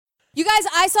You guys,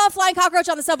 I saw a flying cockroach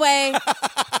on the subway.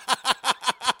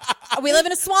 We live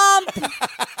in a swamp.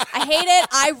 I hate it.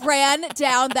 I ran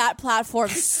down that platform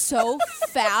so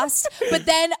fast, but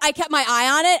then I kept my eye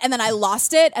on it, and then I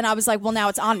lost it, and I was like, well, now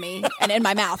it's on me and in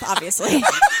my mouth, obviously.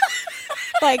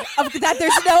 Like, that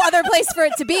there's no other place for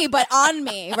it to be but on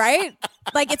me, right?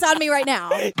 Like, it's on me right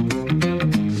now.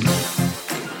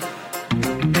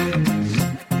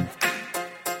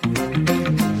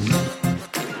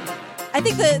 I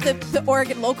think the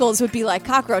Oregon locals would be like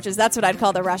cockroaches. That's what I'd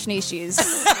call the Rajneeshis.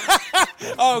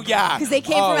 Oh, yeah. Because they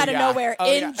came from out of nowhere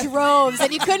in droves,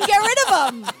 and you couldn't get rid of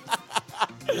them.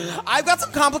 I've got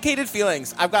some complicated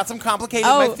feelings. My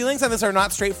feelings on this are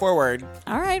not straightforward.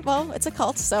 All right, well, it's a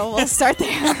cult, so we'll start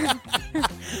there.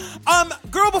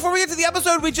 Girl, before we get to the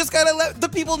episode, we just gotta let the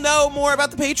people know more about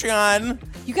the Patreon.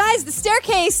 You guys, the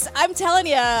staircase, I'm telling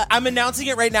you. I'm announcing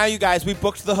it right now, you guys. We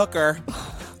booked the hooker.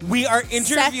 We are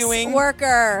interviewing sex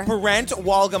worker Brent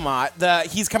Walgamot.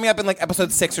 He's coming up in like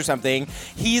episode 6 or something.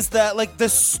 He's the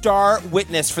star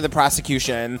witness for the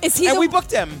prosecution. We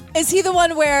booked him. Is he the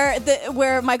one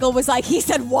where Michael was like, he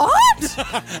said what?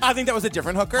 I think that was a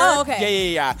different hooker. Oh,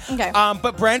 okay. Yeah. Okay.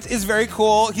 But Brent is very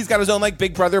cool. He's got his own like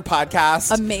Big Brother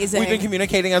podcast. Amazing. We've been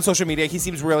communicating on social media. He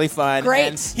seems really fun. Great.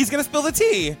 And he's gonna spill the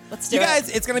tea. Let's do it. You guys,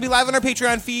 it's gonna be live on our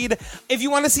Patreon feed. If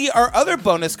you want to see our other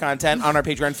bonus content on our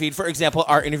Patreon feed, for example,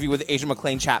 our interview with Asia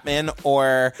McClain Chapman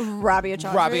or Rabia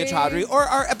Chaudhry, or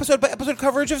our episode by episode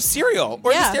coverage of Serial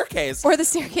or The Staircase. Or The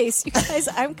Staircase. You guys,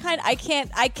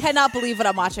 I cannot believe what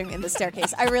I'm watching in The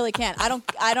Staircase. I really can't. I don't,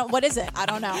 what is it? I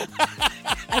don't know.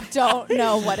 I don't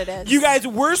know what it is. You guys,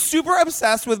 we're super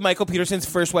obsessed with Michael Peterson's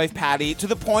first wife, Patty, to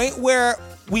the point where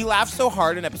we laughed so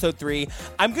hard in episode 3.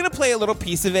 I'm going to play a little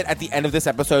piece of it at the end of this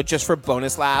episode just for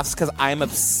bonus laughs because I'm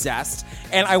obsessed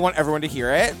and I want everyone to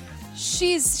hear it.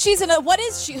 She's in a, what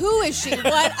is she? Who is she?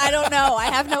 What? I don't know. I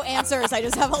have no answers. I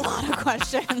just have a lot of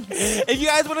questions. If you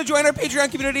guys want to join our Patreon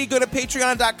community, go to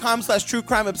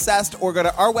patreon.com/truecrimeobsessed or go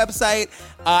to our website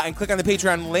and click on the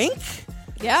Patreon link.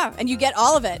 Yeah, and you get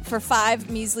all of it for $5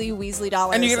 measly Weasley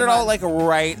dollars. And you get it all like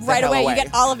right away. You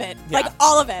get all of it. Yeah. Like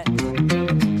all of it.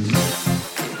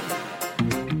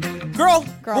 Girl.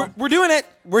 We're doing it.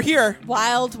 We're here.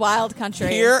 Wild, wild country.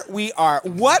 Here we are.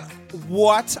 What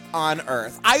on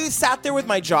earth? I sat there with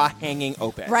my jaw hanging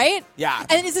open. Right? Yeah.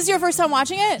 And is this your first time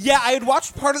watching it? Yeah, I had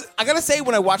watched part of it. I gotta say,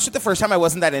 when I watched it the first time, I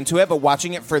wasn't that into it, but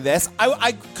watching it for this,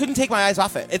 I couldn't take my eyes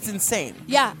off it. It's insane.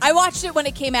 Yeah, I watched it when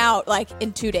it came out, like,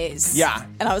 in 2 days. Yeah.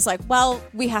 And I was like, well,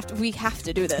 we have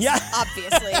to do this, yeah.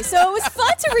 Obviously. So it was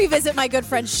fun to revisit my good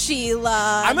friend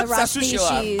Sheila. I'm obsessed with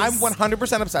Sheila. I'm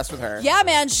 100% obsessed with her. Yeah,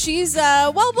 man. She's,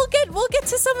 we'll get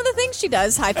to some of the things she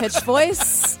does. High-pitched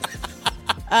voice.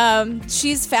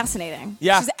 She's fascinating.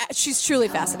 Yeah. She's truly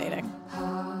fascinating.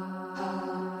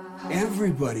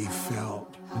 Everybody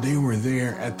felt they were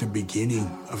there at the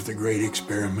beginning of the great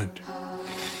experiment.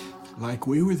 Like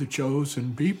we were the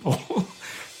chosen people.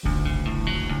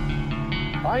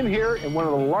 I'm here in one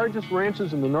of the largest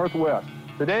ranches in the Northwest.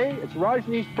 Today, it's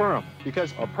Rajneeshpuram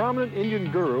because a prominent Indian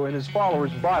guru and his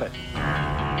followers bought it.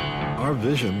 Our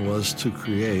vision was to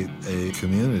create a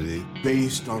community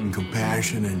based on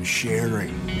compassion and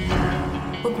sharing.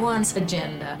 Bhagwan's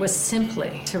agenda was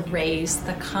simply to raise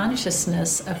the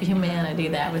consciousness of humanity.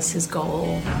 That was his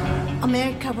goal.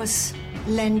 America was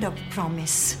land of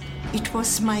promise. It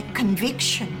was my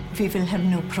conviction we will have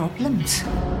no problems.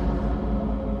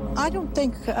 I don't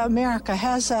think America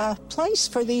has a place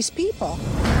for these people.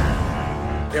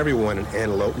 Everyone in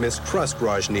Antelope mistrusts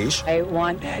Rajneesh. I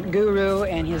want that guru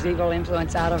and his evil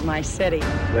influence out of my city.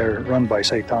 They're run by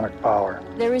satanic power.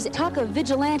 There is talk of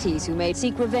vigilantes who may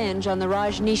seek revenge on the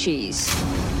Rajneeshis.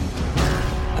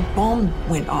 A bomb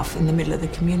went off in the middle of the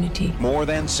community. More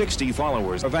than 60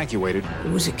 followers evacuated.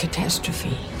 It was a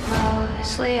catastrophe.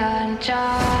 Mostly I'm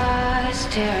just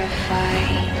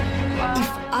terrified. If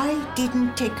I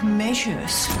didn't take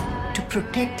measures to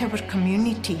protect our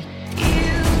community,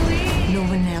 no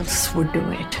one else would do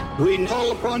it. We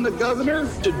call upon the governor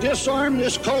to disarm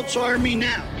this cult's army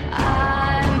now.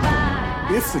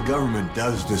 If the government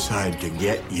does decide to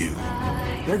get you,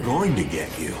 they're going to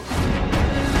get you.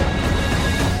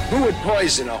 Who would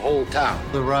poison a whole town?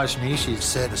 The Rajneeshis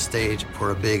set the stage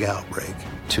for a big outbreak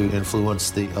to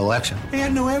influence the election. They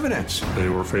had no evidence. They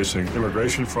were facing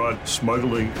immigration fraud,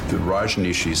 smuggling. The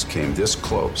Rajneeshis came this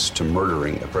close to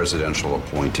murdering a presidential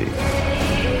appointee.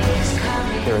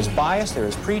 There is bias, there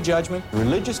is prejudgment,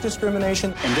 religious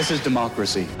discrimination, and this is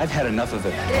democracy. I've had enough of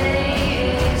it.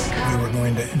 We were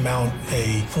going to mount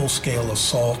a full-scale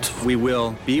assault. We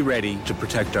will be ready to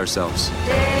protect ourselves.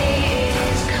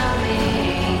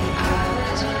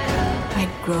 I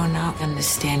grown up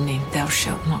understanding thou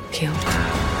shalt not kill.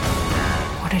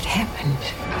 What had happened?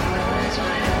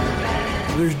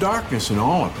 There's darkness in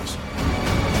all of us.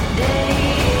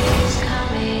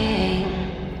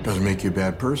 Doesn't make you a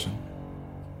bad person.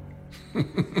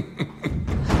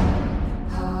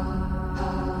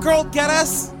 Girl, get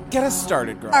us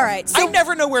started, girl. All right, so- I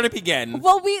never know where to begin.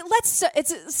 Well, let's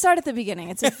start at the beginning.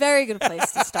 It's a very good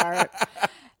place to start.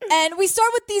 And we start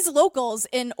with these locals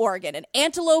in Oregon, in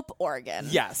Antelope, Oregon.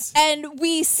 Yes. And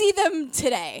we see them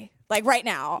today, like right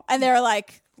now. And they're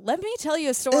like, let me tell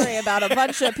you a story about a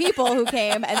bunch of people who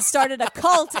came and started a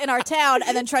cult in our town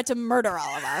and then tried to murder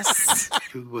all of us.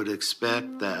 Who would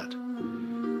expect that,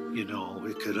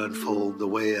 it could unfold the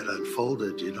way it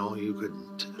unfolded, you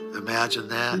couldn't imagine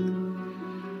that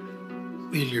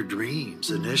in your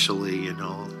dreams initially,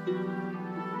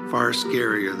 far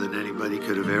scarier than anybody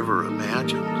could have ever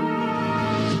imagined.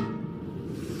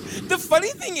 The funny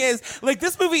thing is,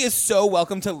 this movie is so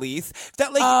welcome to Leith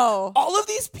that, all of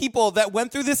these people that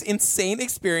went through this insane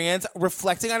experience,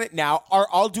 reflecting on it now, are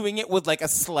all doing it with, a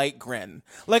slight grin.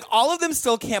 All of them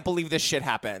still can't believe this shit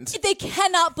happened. They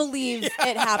cannot believe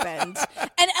it happened.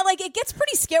 And, it gets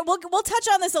pretty scary. We'll touch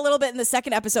on this a little bit in the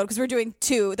second episode because we're doing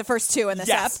the first two in this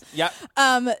ep. Yep.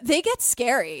 They get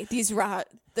scary, these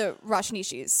the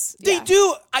Rajneeshis. They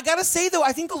do. I gotta say, though,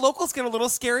 I think the locals get a little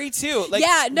scary, too.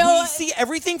 We see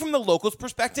everything from the locals'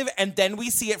 perspective, and then we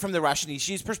see it from the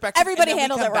Rajneeshis' perspective. Everybody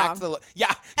handled it wrong.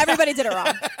 Everybody did it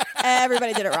wrong.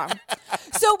 Everybody did it wrong.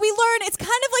 So we learn it's kind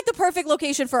of like the perfect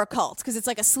location for a cult, because it's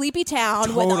like a sleepy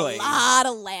town with a lot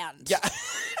of land. Yeah.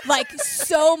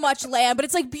 So much land, but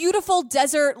it's beautiful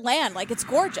desert land. It's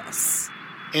gorgeous.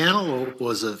 Antelope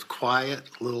was a quiet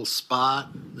little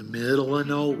spot in the middle of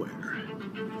nowhere.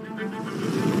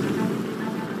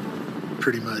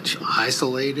 Pretty much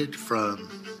isolated from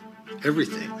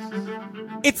everything.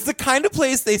 It's the kind of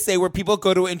place, they say, where people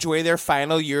go to enjoy their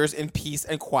final years in peace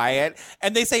and quiet.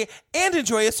 And they say, and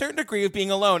enjoy a certain degree of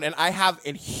being alone. And I have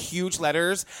in huge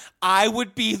letters, I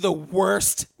would be the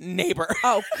worst neighbor.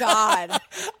 Oh, God.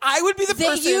 I would be the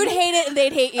person. You'd hate it and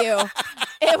they'd hate you.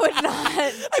 It would not.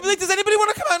 I'd be like, does anybody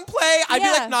want to come out and play?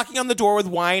 I'd be knocking on the door with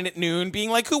wine at noon, being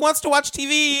like, who wants to watch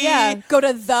TV? Yeah. Go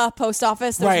to the post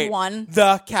office. There's one.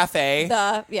 The cafe.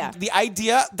 The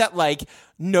idea that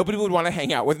nobody would want to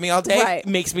hang out with me all day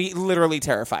makes me literally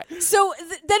terrified. So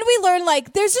then we learn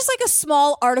there's just a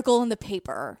small article in the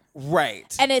paper.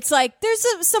 Right. And it's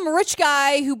there's some rich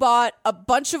guy who bought a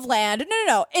bunch of land.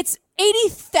 No. It's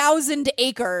 80,000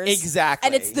 acres. Exactly.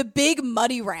 And it's the Big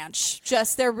Muddy Ranch.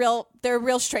 Just they're real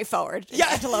straightforward. Yeah.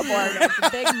 Antelope, Oregon. The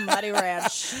Big Muddy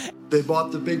Ranch. They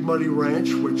bought the Big Muddy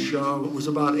Ranch, which was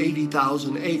about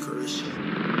 80,000 acres.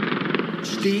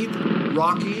 Steep,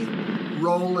 rocky,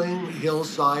 rolling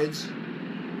hillsides.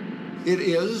 It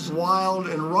is wild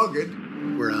and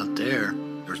rugged. We're out there.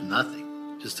 There's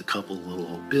nothing. Just a couple little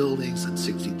old buildings and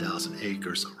 60,000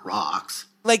 acres of rocks.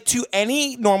 To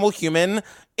any normal human,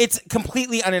 it's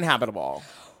completely uninhabitable.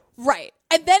 Right.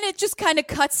 And then it just kind of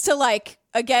cuts to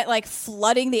again,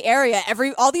 flooding the area.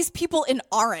 All these people in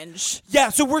orange. Yeah,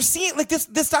 so we're seeing,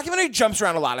 this documentary jumps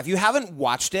around a lot. If you haven't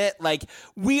watched it,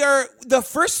 we are, the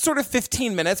first sort of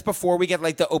 15 minutes before we get,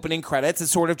 the opening credits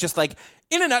is sort of just,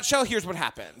 in a nutshell, here's what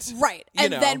happened. Right.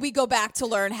 And then we go back to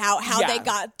learn how they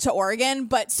got to Oregon.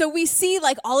 But, so we see,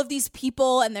 all of these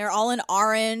people, and they're all in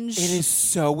orange. It is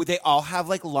so, they all have,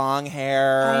 long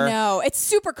hair. I know. It's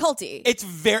super culty. It's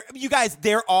very, you guys,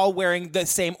 they're all wearing the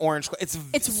same orange. It's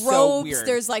so robes. Weird.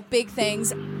 There's big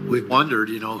things. We wondered,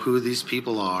 who these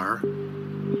people are.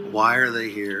 Why are they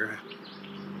here?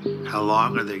 How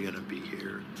long are they going to be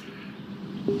here?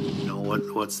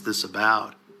 What's this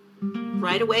about?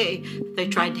 Right away, they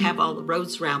tried to have all the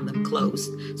roads around them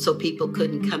closed so people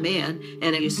couldn't come in.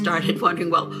 And you started wondering,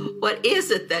 well, what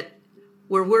is it that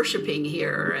we're worshiping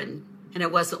here? And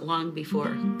it wasn't long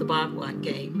before the Bhagwan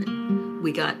came and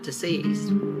we got to see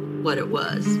what it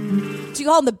was. Do you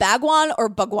call him the Bhagwan or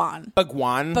Bhagwan?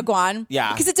 Bhagwan. Bhagwan.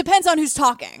 Yeah. Because it depends on who's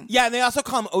talking. Yeah, and they also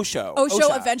call him Osho.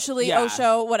 Osho eventually, yeah.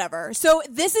 Osho, whatever. So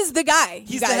this is the guy.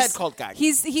 He's the head cult guy.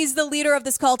 He's the leader of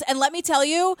this cult. And let me tell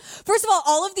you, first of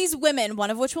all of these women,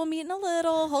 one of which we'll meet in a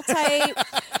little, hold tight.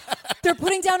 They're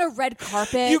putting down a red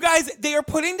carpet. You guys, they are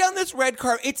putting down this red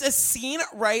carpet. It's a scene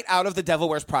right out of The Devil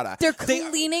Wears Prada. They're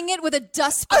cleaning it with a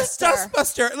dustbuster. A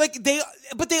dustbuster.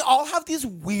 But they all have these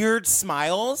weird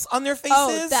smiles on their faces.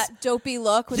 Oh, that dopey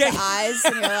look with the eyes.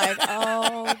 And you're like,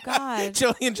 oh, God.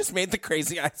 Jillian just made the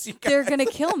crazy eyes. You guys. They're going to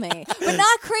kill me. But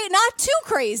not too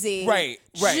crazy. Right.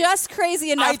 Just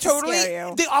crazy enough to scare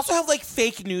you. They also have,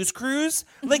 fake news crews.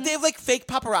 Mm-hmm. They have, fake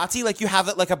paparazzi. You have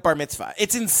it like a bar mitzvah.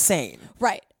 It's insane.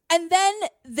 Right. And then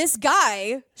this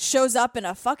guy shows up in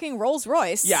a fucking Rolls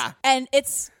Royce. Yeah. And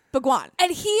it's Bhagwan.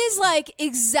 And he is like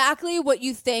exactly what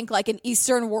you think like an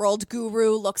Eastern world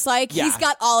guru looks like. Yeah. He's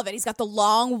got all of it. He's got the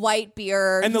long white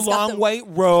beard. And the long white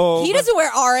robe. He doesn't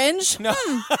wear orange. No.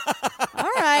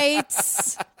 All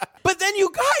right. But then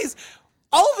you guys,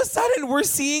 all of a sudden we're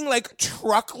seeing like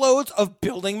truckloads of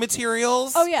building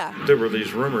materials. Oh, yeah. There were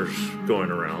these rumors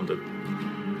going around that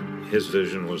his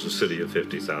vision was a city of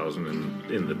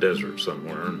 50,000 in the desert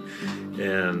somewhere.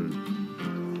 And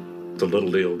the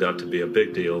little deal got to be a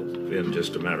big deal in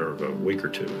just a matter of a week or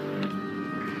two.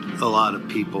 A lot of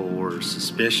people were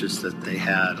suspicious that they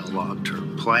had a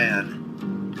long-term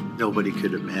plan. Nobody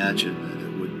could imagine that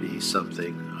it would be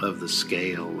something of the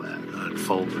scale that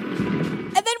unfolded.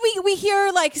 And then we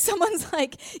hear like someone's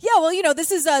like, yeah, well, you know,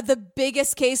 this is the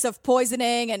biggest case of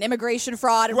poisoning and immigration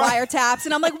fraud and wiretaps.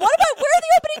 And I'm like, what about, where are the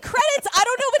opening credits? I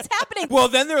don't know what's happening. Well,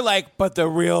 then they're like, but the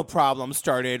real problem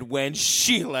started when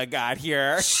Sheila got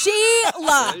here.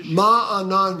 Sheila. Ma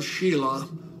Anand Sheila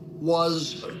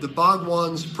was the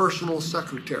Bhagwan's personal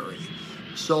secretary.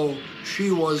 So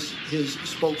she was his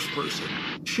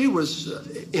spokesperson. She was,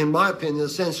 in my opinion,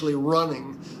 essentially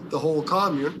running the whole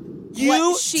commune.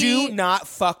 You do not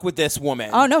fuck with this woman.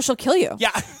 Oh, no, she'll kill you.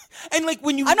 Yeah. And like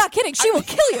when you... I'm not kidding. She will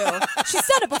kill you. She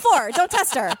said it before. Don't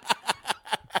test her.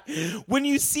 When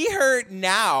you see her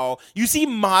now, you see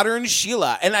modern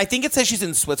Sheila. And I think it says she's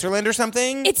in Switzerland or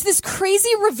something. It's this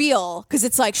crazy reveal because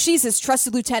it's like she's his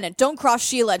trusted lieutenant. Don't cross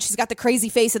Sheila. And she's got the crazy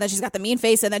face and then she's got the mean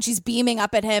face and then she's beaming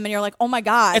up at him. And you're like, oh, my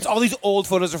God. It's all these old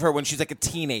photos of her when she's like a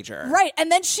teenager. Right. And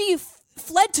then she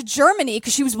fled to Germany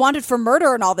because she was wanted for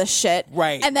murder and all this shit.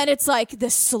 Right. And then it's like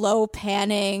this slow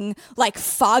panning, like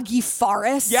foggy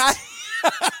forest. Yeah.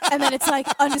 And then it's like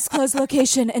undisclosed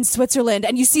location in Switzerland.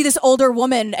 And you see this older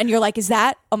woman and you're like, is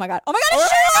that? Oh my God. Oh my God, it's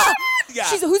Sheila! Yeah.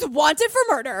 She's who's wanted for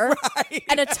murder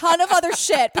and a ton of other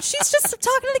shit. But she's just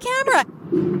talking to the camera.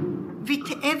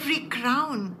 With every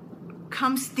crown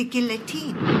comes the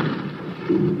guillotine.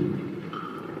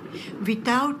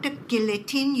 Without a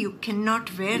guillotine, you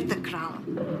cannot wear the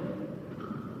crown.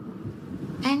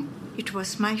 And it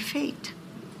was my fate.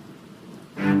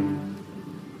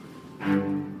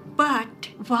 But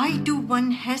why do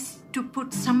one has to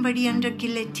put somebody under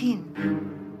guillotine?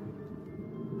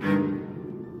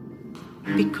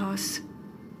 Because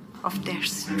of their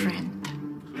strength.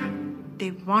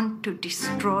 They want to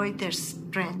destroy their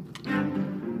strength.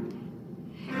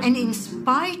 And in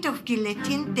spite of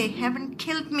guillotine, they haven't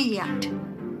killed me yet.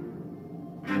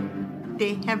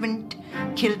 They haven't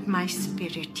killed my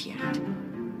spirit yet.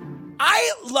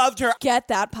 I loved her. Get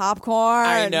that popcorn.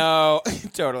 I know.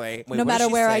 Totally. Wait, no matter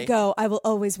where I go, I will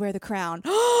always wear the crown.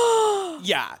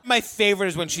 Yeah. My favorite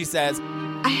is when she says,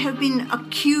 I have been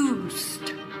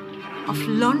accused of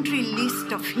laundry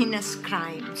list of heinous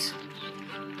crimes.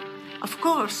 Of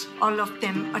course, all of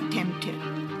them attempted.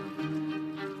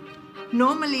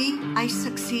 Normally, I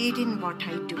succeed in what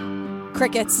I do.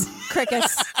 Crickets,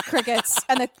 crickets, crickets.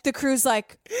 And the crew's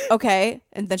like, okay.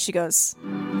 And then she goes,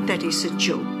 that is a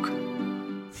joke.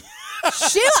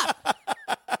 Sheila!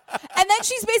 And then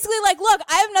she's basically like, look,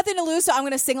 I have nothing to lose, so I'm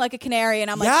going to sing like a canary. And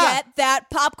I'm like, get that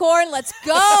popcorn. Let's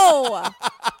go.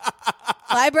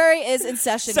 Library is in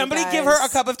session. Somebody give her a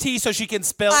cup of tea so she can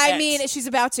spill I it. mean, she's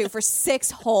about to for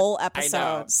 6 whole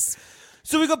episodes.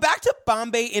 So we go back to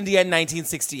Bombay, India in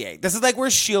 1968. This is like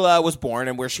where Sheila was born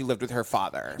and where she lived with her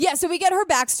father. Yeah, so we get her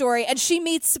backstory, and she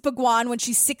meets Bhagwan when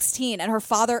she's 16, and her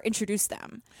father introduced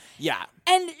them. Yeah.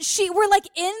 And we're like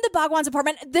in the Bhagwan's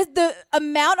apartment. The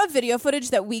amount of video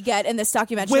footage that we get in this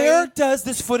documentary. Where does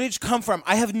this footage come from?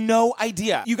 I have no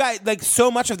idea. You guys, like, so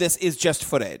much of this is just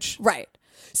footage. Right.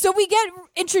 So we get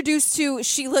introduced to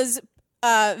Sheila's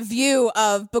view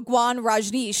of Bhagwan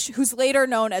Rajneesh, who's later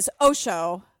known as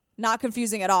Osho. Not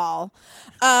confusing at all.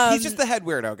 He's just the head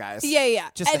weirdo, guys. Yeah.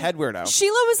 Just the head weirdo.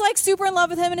 Sheila was like super in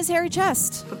love with him and his hairy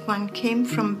chest. Bhagwan came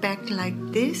from back like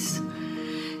this,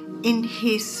 in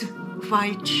his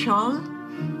white shawl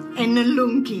and a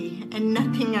lungi and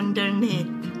nothing underneath,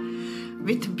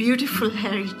 with beautiful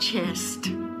hairy chest.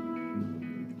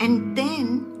 And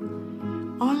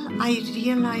then all I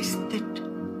realized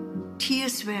that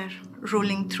tears were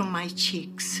rolling through my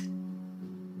cheeks.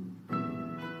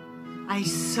 I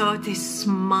saw this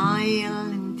smile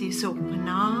and these open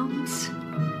arms.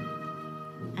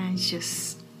 I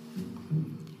just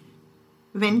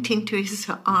went into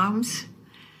his arms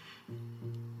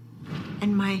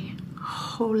and my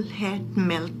whole head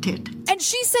melted. And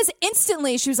she says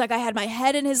instantly, she was like, I had my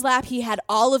head in his lap. He had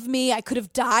all of me. I could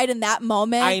have died in that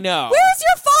moment. I know. Where's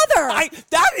your father?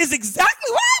 That is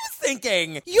exactly what I was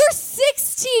thinking. Your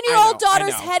 16-year-old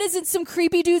daughter's I know. head is in some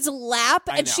creepy dude's lap,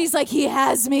 and know. she's like, he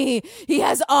has me. He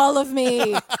has all of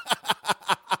me.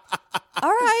 All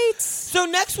right. So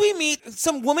next we meet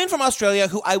some woman from Australia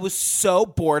who I was so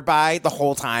bored by the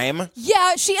whole time.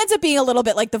 Yeah, she ends up being a little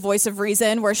bit like the voice of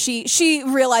reason, where she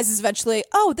realizes eventually,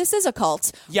 oh, this is a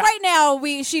cult. Yeah. Right now,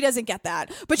 she doesn't get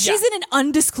that. But she's in an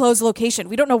undisclosed location.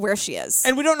 We don't know where she is.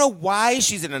 And we don't know why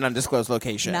she's in an undisclosed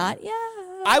location. Not yet.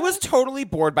 I was totally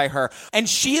bored by her. And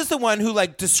she is the one who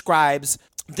describes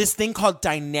this thing called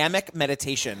dynamic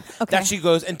meditation that she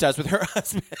goes and does with her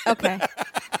husband. Okay.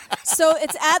 So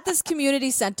it's at this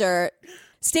community center,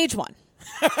 stage 1.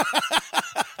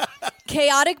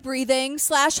 Chaotic breathing /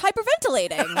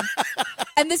 hyperventilating.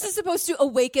 And this is supposed to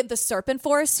awaken the serpent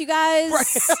force, you guys.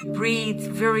 Right. Breathe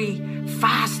very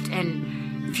fast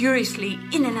and furiously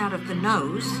in and out of the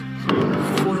nose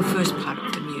for the first part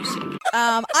of the music.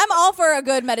 I'm all for a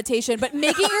good meditation, but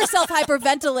making yourself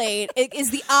hyperventilate is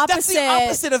the opposite. That's the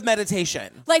opposite of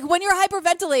meditation. Like when you're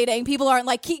hyperventilating, people aren't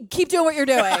like, keep doing what you're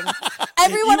doing.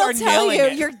 Everyone will tell you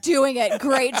you're doing it.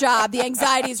 Great job. The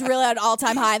anxiety is really at an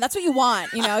all-time high, and that's what you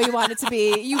want. You know, you want it to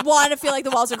be, you want to feel like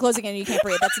the walls are closing in and you can't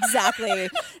breathe. That's exactly.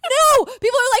 No,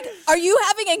 people are like, are you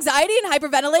having anxiety and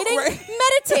hyperventilating? Right.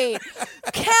 Meditate.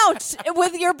 Count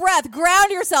with your breath.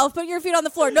 Ground yourself. Put your feet on the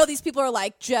floor. No, these people are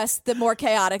like, just the more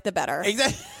chaotic, the better.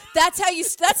 Exactly.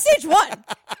 That's stage 1.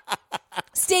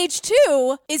 Stage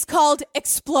 2 is called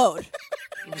explode.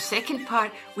 In the second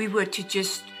part, we were to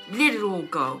just let it all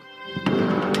go.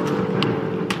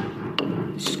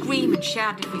 Scream and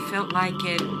shout if we felt like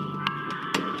it.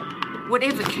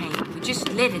 Whatever came, we just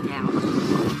let it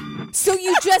out. So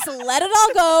you just let it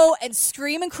all go and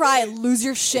scream and cry and lose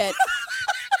your shit.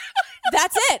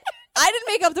 That's it. I didn't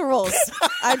make up the rules.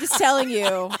 I'm just telling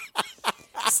you.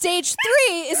 Stage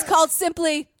 3 is called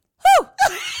simply whoo.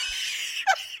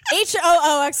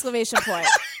 HOO exclamation point.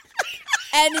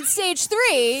 And in stage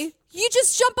 3, you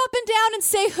just jump up and down and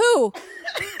say who.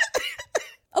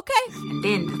 Okay. And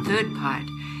then the third part,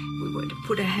 we were to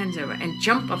put our hands over and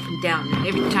jump up and down. And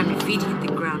every time your feet hit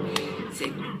the ground, say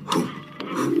whoo.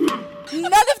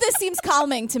 None of this seems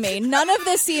calming to me. None of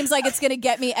this seems like it's going to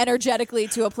get me energetically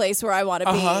to a place where I want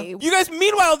to be. You guys,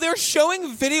 meanwhile, they're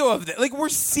showing video of this. Like, we're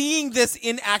seeing this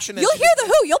in action. You'll hear the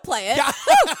who. You'll play it. Yeah.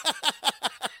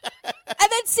 And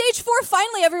then stage 4,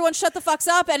 finally, everyone shut the fucks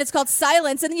up, and it's called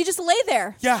silence, and then you just lay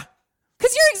there. Yeah.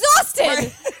 Because you're exhausted.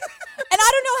 Right. And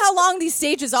I don't know how long these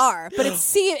stages are, but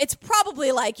it's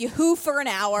probably like you who for an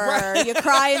hour, right. You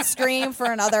cry and scream for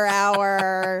another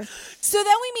hour. So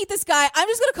then we meet this guy. I'm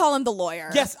just going to call him the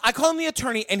lawyer. Yes, I call him the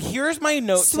attorney, and here's my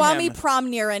note Swami to him.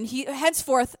 Pramniran. He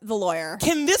henceforth the lawyer.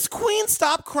 Can this queen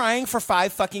stop crying for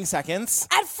 5 fucking seconds?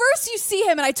 At first you see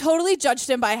him, and I totally judged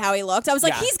him by how he looked. I was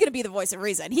like, he's going to be the voice of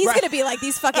reason. He's going to be like,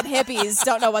 these fucking hippies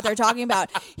don't know what they're talking about.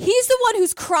 He's the one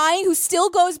who's crying, who still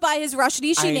goes by his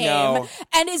Rajneeshi name,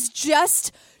 and is just...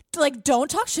 like, don't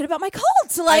talk shit about my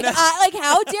cult. Like,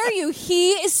 how dare you?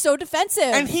 He is so defensive.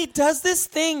 And he does this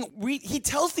thing. He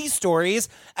tells these stories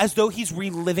as though he's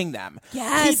reliving them.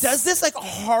 Yes. He does this, like,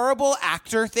 horrible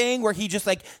actor thing where he just,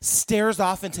 like, stares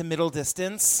off into middle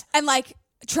distance. And, like,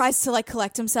 tries to, like,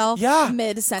 collect himself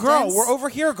mid-sentence. Girl, we're over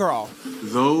here, girl.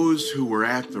 Those who were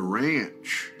at the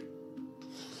ranch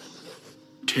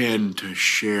tend to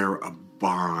share a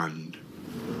bond.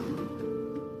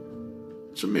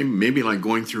 So maybe like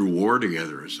going through war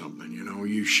together or something, you know,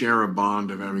 you share a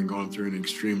bond of having gone through an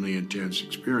extremely intense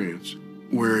experience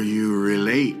where you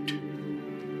relate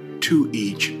to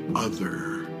each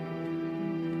other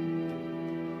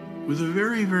with a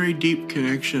very, very deep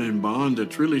connection and bond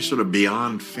that's really sort of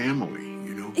beyond family.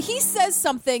 He says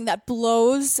something that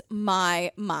blows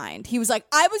my mind. He was like,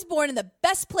 I was born in the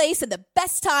best place and the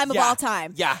best time of all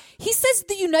time. Yeah. He says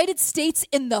the United States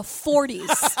in the 40s.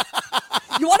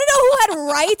 You want to know who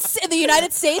had rights in the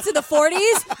United States in the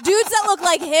 40s? Dudes that look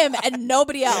like him and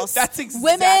nobody else. That's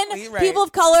exactly Women, right. people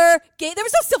of color, gay. There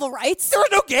was no civil rights. There were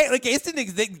no gays. Like, gays didn't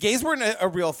exist. Gays weren't a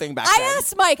real thing back then. I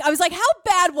asked Mike, I was like, how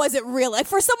bad was it really? Like,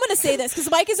 for someone to say this, because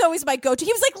Mike is always my go-to.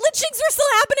 He was like, lynchings were still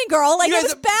happening, girl. Like, it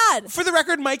was bad. For the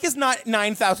record, Mike is not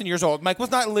 9,000 years old. Mike was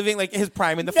not living, like, his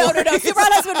prime in the 40s. No. Super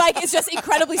Hot Husband Mike is just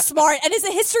incredibly smart and is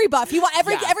a history buff. He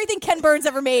everything Ken Burns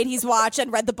ever made, he's watched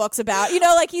and read the books about. You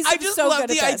know, like, he's so good at this. I just love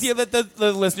the idea that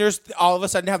the listeners all of a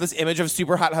sudden have this image of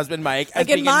Super Hot Husband Mike as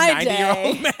like being a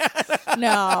 90-year-old man.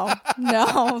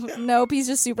 Nope. He's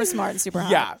just super smart and super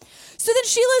hot. Yeah. So then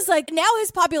Sheila's like, now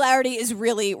his popularity is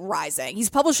really rising. He's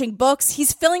publishing books.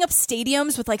 He's filling up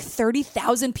stadiums with like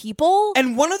 30,000 people.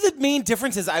 And one of the main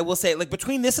differences, I will say, like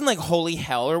between this and like Holy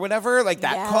Hell or whatever, like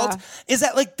that cult, is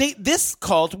that like this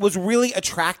cult was really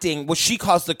attracting what she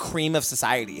calls the cream of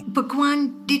society.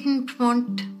 Bhagwan didn't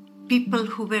want people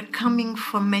who were coming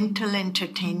for mental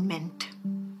entertainment.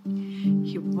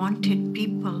 He wanted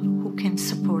people who can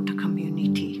support a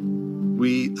community.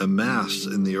 We amassed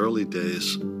in the early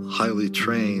days highly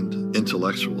trained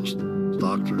intellectuals,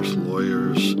 doctors,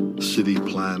 lawyers, city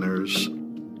planners.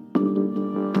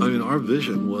 I mean, our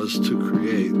vision was to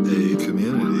create a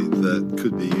community that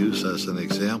could be used as an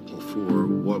example for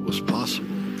what was possible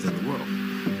in the world.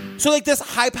 So like this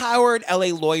high-powered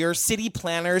LA lawyers, city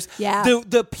planners,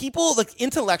 the people, like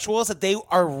intellectuals that they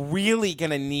are really going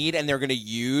to need and they're going to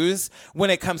use when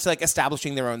it comes to like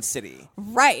establishing their own city.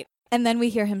 Right. And then we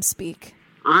hear him speak.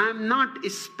 I'm not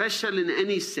special in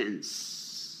any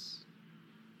sense.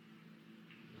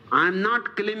 I'm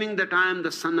not claiming that I am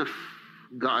the son of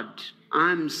God.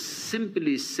 I'm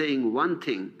simply saying one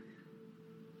thing,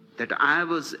 that I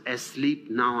was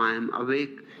asleep, now I am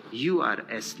awake. You are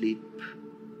asleep,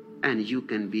 and you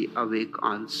can be awake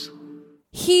also.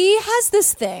 He has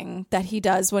this thing that he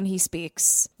does when he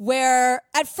speaks where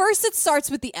at first it starts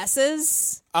with the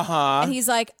S's. Uh-huh. And he's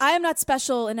like, I am not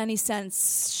special in any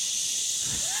sense.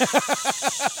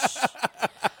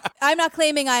 I'm not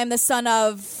claiming I am the son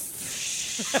of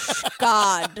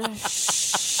God.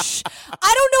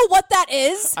 I don't know what that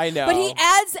is. I know. But he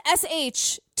adds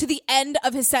SH to the end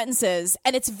of his sentences.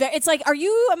 And it's like,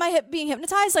 am I being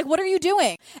hypnotized? Like, what are you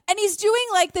doing? And he's doing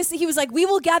like this. He was like, we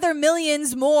will gather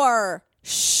millions more.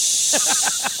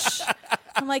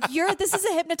 I'm like, this is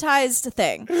a hypnotized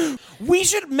thing. We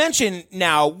should mention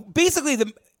now, basically,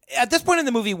 at this point in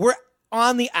the movie, we're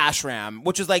on the ashram,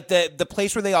 which is like the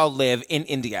place where they all live in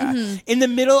India, in the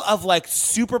middle of like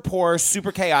super poor,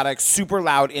 super chaotic, super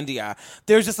loud India.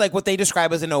 There's just like what they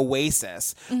describe as an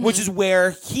oasis, which is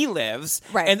where he lives,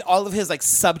 and all of his like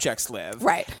subjects live.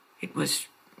 Right. It was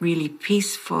really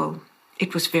peaceful.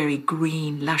 It was very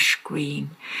green, lush green.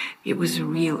 It was a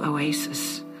real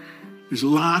oasis. There's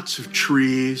lots of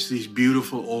trees, these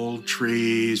beautiful old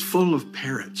trees full of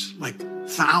parrots, like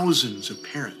thousands of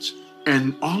parrots.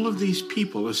 And all of these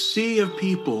people, a sea of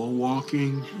people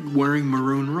walking, wearing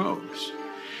maroon robes.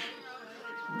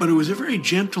 But it was a very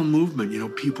gentle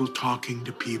movement, people talking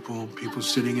to people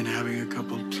sitting and having a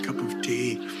cup of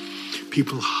tea,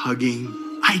 people hugging.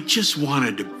 I just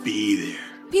wanted to be there.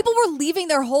 People were leaving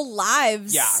their whole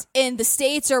lives in the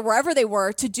States or wherever they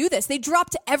were to do this. They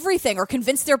dropped everything or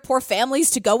convinced their poor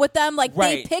families to go with them. Like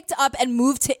they picked up and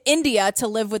moved to India to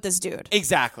live with this dude.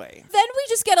 Exactly. Then we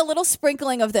just get a little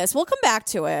sprinkling of this. We'll come back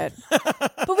to it.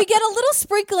 But we get a little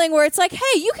sprinkling where it's like,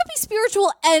 hey, you can be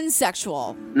spiritual and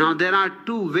sexual. Now there are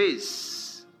two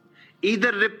ways.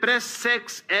 Either repress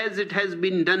sex as it has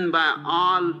been done by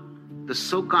all the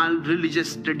so-called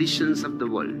religious traditions of the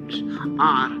world,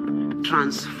 or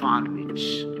transform it.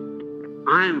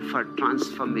 I am for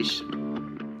transformation.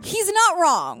 He's not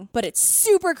wrong, but it's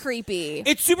super creepy.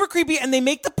 It's super creepy, and they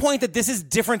make the point that this is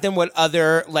different than what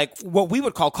other, like, what we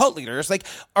would call cult leaders, like,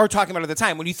 are talking about at the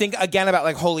time. When you think, again, about,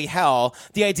 like, Holy Hell,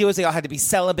 the idea was they all had to be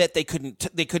celibate, they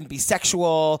couldn't be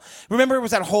sexual. Remember, it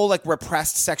was that whole, like,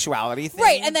 repressed sexuality thing?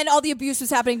 Right, and then all the abuse was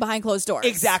happening behind closed doors.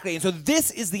 Exactly, and so this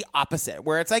is the opposite,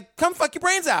 where it's like, come fuck your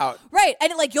brains out. Right,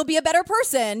 and, like, you'll be a better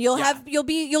person.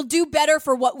 You'll do better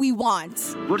for what we want.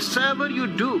 Whatsoever you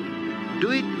do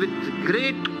it with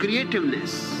great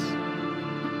creativeness.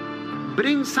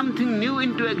 Bring something new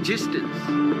into existence,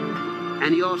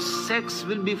 and your sex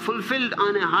will be fulfilled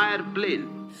on a higher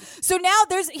plane. So now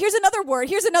here's another word.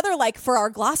 Here's another, like, for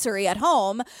our glossary at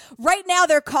home. Right now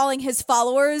they're calling his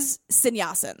followers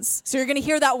sannyasins. So you're going to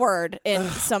hear that word in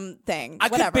something. I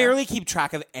could barely keep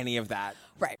track of any of that.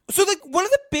 Right. So, like, one of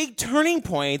the big turning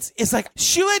points is, like,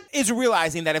 Sheila is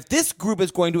realizing that if this group is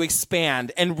going to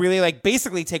expand and really, like,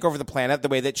 basically take over the planet the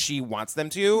way that she wants them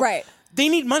to, they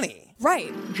need money.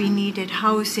 Right. We needed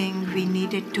housing. We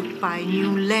needed to buy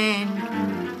new land.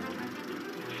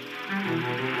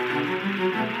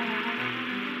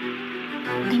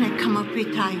 And I come up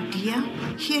with the idea.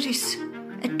 Here is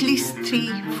at least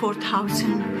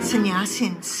 4,000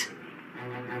 sannyasins.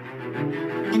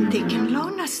 And they can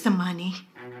loan us the money.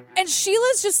 And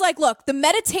Sheila's just like, look, the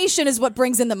meditation is what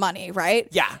brings in the money, right?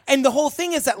 Yeah. And the whole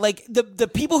thing is that, like, the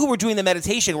people who were doing the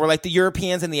meditation were, like, the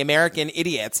Europeans and the American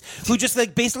idiots who just,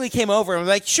 like, basically came over and were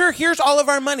like, sure, here's all of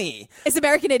our money. Is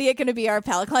American Idiot going to be our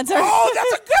palate cleanser? Oh,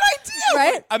 that's a good idea. Right?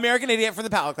 right? American Idiot for the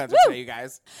palate cleanser today, you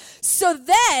guys. So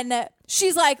then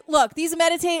she's like, look, these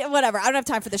whatever. I don't have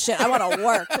time for this shit. I want to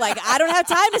work. Like, I don't have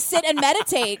time to sit and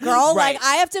meditate, girl. Right. Like,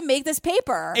 I have to make this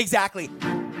paper. Exactly.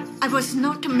 I was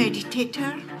not a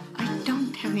meditator. I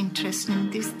don't have interest in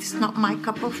this. It's not my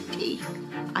cup of tea.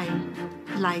 I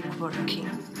like working.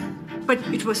 But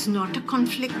it was not a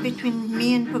conflict between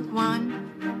me and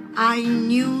Bhagwan. I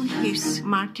knew his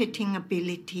marketing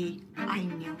ability. I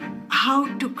knew how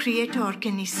to create an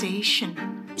organization.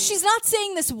 She's not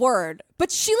saying this word, but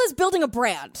Sheila's building a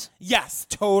brand. Yes,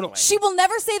 totally. She will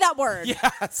never say that word.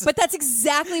 Yes. But that's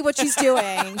exactly what she's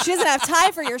doing. She doesn't have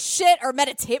time for your shit or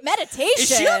meditation. Is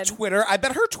she on Twitter? I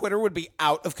bet her Twitter would be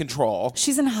out of control.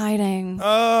 She's in hiding.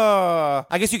 Oh.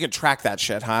 I guess you could track that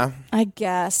shit, huh? I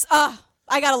guess.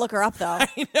 I gotta look her up, though.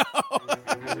 I know.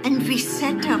 And we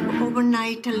set up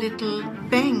overnight a little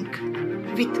bank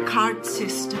with card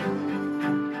system.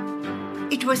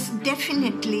 It was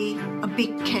definitely a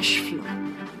big cash flow.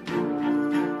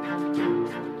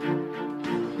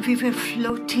 We were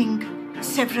floating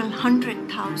several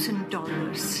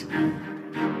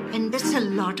 $100,000. And that's a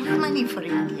lot of money for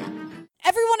India.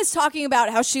 Everyone is talking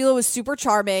about how Sheila was super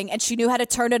charming and she knew how to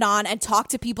turn it on and talk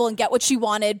to people and get what she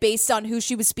wanted based on who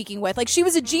she was speaking with. Like, she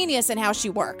was a genius in how she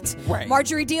worked. Right.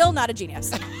 Marjorie Deal, not a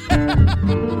genius.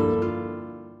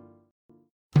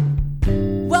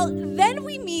 Well, then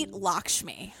we meet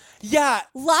Lakshmi. Yeah.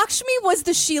 Lakshmi was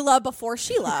the Sheila before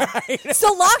Sheila. Right.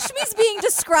 So Lakshmi's being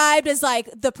described as like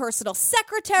the personal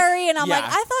secretary. And I'm like,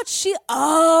 I thought she...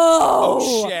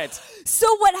 Oh, shit. So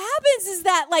what happens is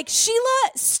that like Sheila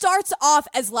starts off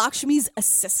as Lakshmi's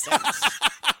assistant.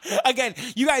 Again,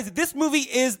 you guys, this movie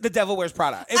is The Devil Wears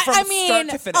Prada. It's from start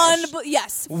to finish.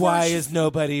 Yes. Why is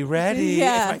nobody ready?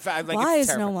 Yeah. Why is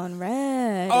terrible. no one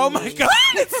ready? Oh my God,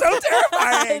 it's so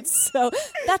terrifying.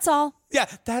 That's all. Yeah,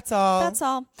 that's all. That's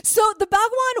all. So the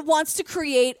Bhagwan wants to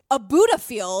create a Buddha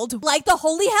field like the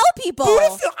Holy Hell people.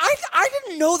 Buddha field? I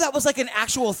didn't know that was like an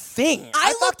actual thing.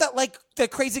 I thought that like the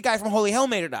crazy guy from Holy Hell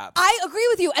made it up. I agree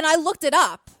with you, and I looked it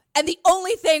up. And the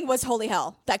only thing was Holy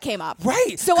Hell that came up.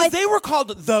 Right. So they were called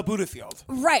the Buddha field.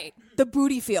 Right. The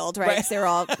booty field, right? Because they were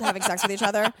all having sex with each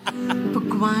other.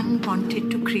 Bhagwan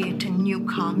wanted to create a new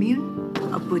commune,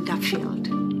 a Buddha field.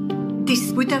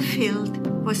 This Buddha field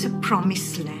was a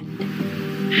promised land.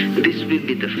 This will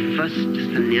be the first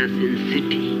sannyasin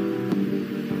city.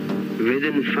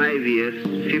 Within 5 years,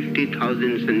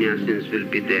 50,000 sannyasins will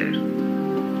be there.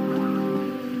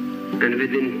 And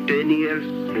within 10 years,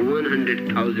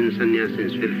 100,000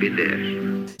 sannyasins will be there.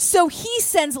 So he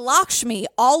sends Lakshmi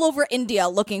all over India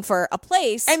looking for a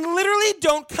place. And literally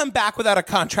don't come back without a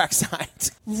contract signed.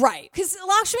 Right. Because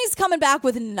Lakshmi's coming back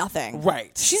with nothing.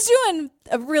 Right. She's doing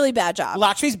a really bad job.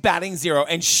 Lakshmi's batting zero.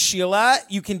 And Sheila,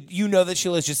 you know that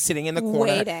Sheila's just sitting in the corner.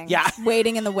 Waiting. Yeah.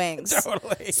 Waiting in the wings.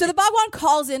 Totally. So the Bhagwan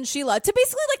calls in Sheila to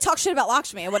basically like talk shit about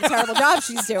Lakshmi and what a terrible job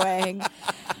she's doing.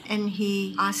 And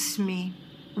he asked me,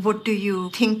 what do you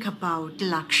think about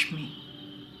Lakshmi?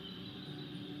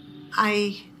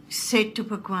 I said to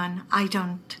Bhagwan, I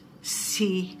don't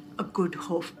see a good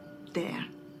hope there.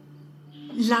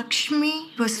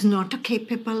 Lakshmi was not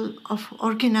capable of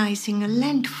organizing a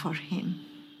land for him.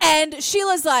 And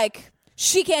Sheila's like,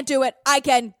 she can't do it. I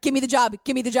can. Give me the job.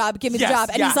 Give me the job. Give me the job.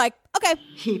 And he's like, okay.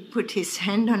 He put his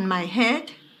hand on my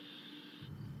head.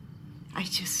 I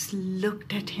just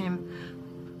looked at him,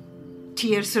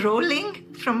 tears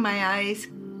rolling from my eyes.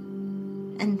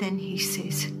 And then he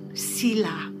says,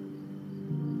 Sheila,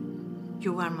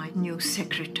 you are my new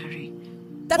secretary.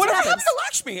 That's what happens. happened to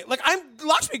Lakshmi? Like, I'm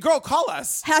Lakshmi, girl, call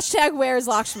us. Hashtag where's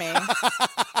Lakshmi?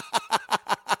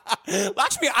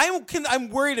 Lakshmi, I'm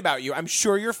worried about you. I'm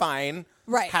sure you're fine.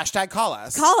 Right. Hashtag call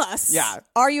us. Call us. Yeah.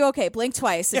 Are you okay? Blink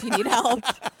twice if you need help.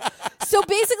 So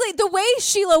basically, the way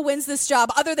Sheila wins this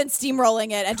job, other than steamrolling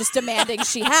it and just demanding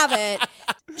she have it,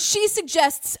 she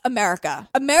suggests America.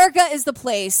 America is the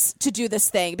place to do this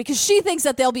thing because she thinks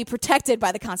that they'll be protected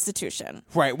by the Constitution.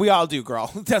 Right. We all do,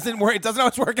 girl. It doesn't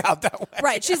always work out that way.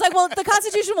 Right. She's like, well, the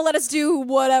Constitution will let us do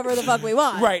whatever the fuck we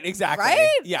want. Right. Exactly. Right?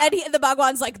 Yeah. And the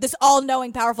Bhagwan's like this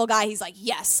all-knowing, powerful guy. He's like,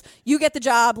 yes, you get the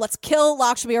job. Let's kill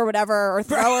Lakshmi or whatever, or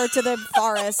throw her to the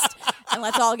forest, and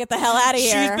let's all get the hell out of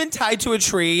here. She's been tied to a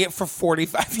tree for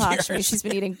 45 Lakshmi, years. she's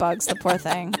been eating bugs, the poor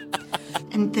thing.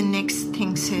 And the next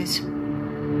thing says,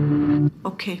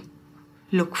 okay,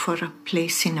 look for a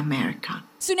place in America.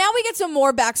 So now we get some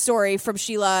more backstory from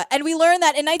Sheila, and we learn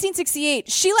that in 1968,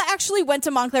 Sheila actually went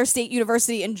to Montclair State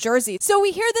University in Jersey. So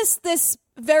we hear this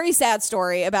very sad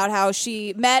story about how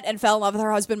she met and fell in love with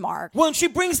her husband, Mark. Well, and she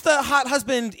brings the hot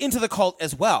husband into the cult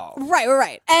as well.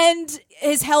 Right. And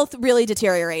his health really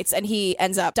deteriorates and he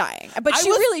ends up dying. But she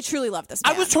really, truly loved this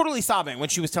man. I was totally sobbing when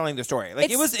she was telling the story. Like,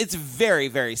 it's a very,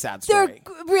 very sad story.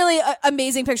 There are really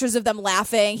amazing pictures of them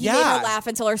laughing. He made her laugh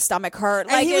until her stomach hurt.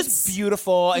 And he was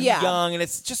beautiful and young, and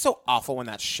it's just so awful when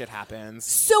that shit happens.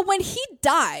 So when he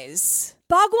dies,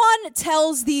 Bhagwan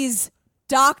tells these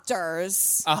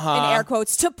doctors, in air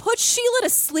quotes, to put Sheila to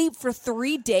sleep for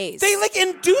 3 days. They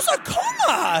induce a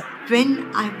coma.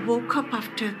 When I woke up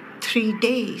after 3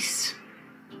 days,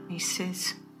 he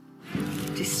says,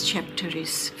 this chapter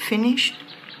is finished.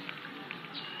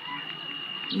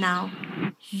 Now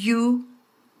you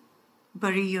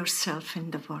bury yourself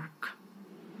in the work.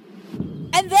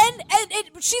 And then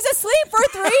she's asleep for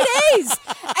 3 days.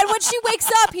 And when she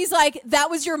wakes up, he's like, that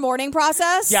was your mourning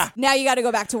process? Yeah. Now you got to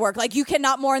go back to work. Like, you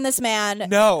cannot mourn this man.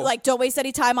 No. Like, don't waste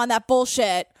any time on that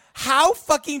bullshit. How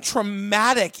fucking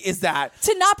traumatic is that?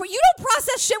 You don't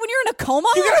process shit when you're in a coma?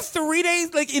 You got a 3 days,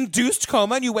 induced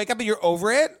coma, and you wake up and you're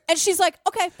over it? And she's like,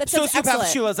 okay, that sounds excellent.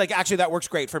 Sociopath Sheila's like, actually, that works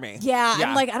great for me. Yeah,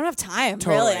 I'm like, I don't have time,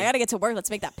 Totally. really. I got to get to work. Let's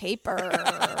make that paper.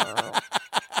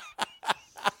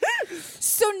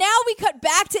 So now we cut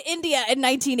back to India in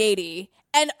 1980,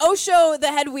 and Osho, the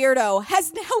head weirdo,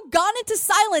 has now gone into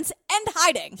silence and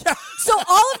hiding. So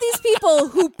all of these people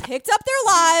who picked up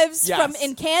their lives from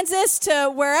in Kansas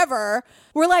to wherever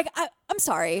were like, I'm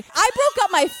sorry. I broke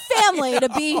up my family to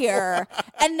be here,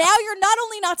 and now you're not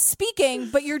only not speaking,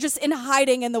 but you're just in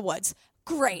hiding in the woods.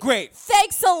 Great.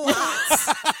 Thanks a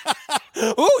lot.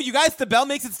 Ooh, you guys, the bell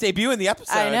makes its debut in the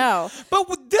episode. I know.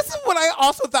 But this is what I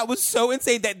also thought was so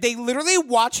insane, that they literally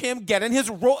watch him get in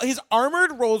his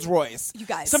armored Rolls Royce. You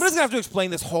guys. Somebody's going to have to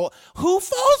explain this whole... Who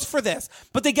falls for this?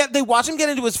 But they watch him get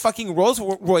into his fucking Rolls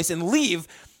Royce and leave,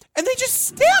 and they just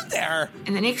stand there.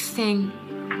 And the next thing,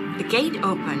 the gate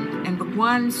opened, and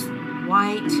Bhagwan's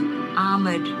white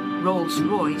armored Rolls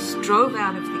Royce drove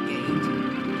out of the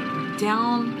gate,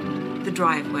 down the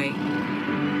driveway,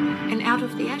 and out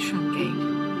of the ashram gate.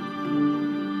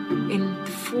 In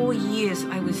the 4 years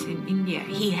I was in India,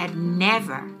 he had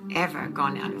never, ever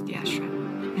gone out of the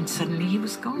ashram. And suddenly he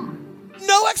was gone.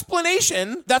 No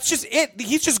explanation. That's just it.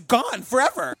 He's just gone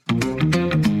forever.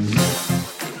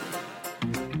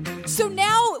 So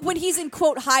now when he's in,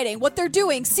 quote, hiding, what they're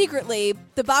doing secretly,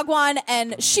 the Bhagwan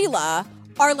and Sheila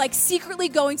are secretly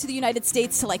going to the United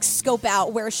States to scope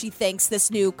out where she thinks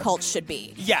this new cult should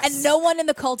be. Yes. And no one in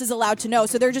the cult is allowed to know.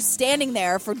 So they're just standing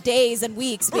there for days and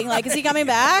weeks being like, is he coming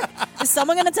back? Is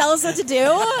someone going to tell us what to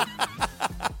do?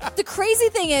 The crazy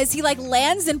thing is he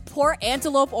lands in Port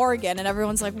Antelope, Oregon, and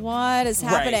everyone's like, what is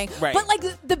happening? Right. But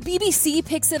the BBC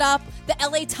picks it up, the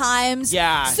LA Times.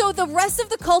 Yeah. So the rest of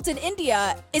the cult in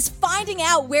India is finding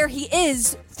out where he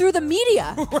is through the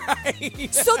media.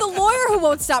 Right. So the lawyer who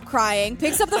won't stop crying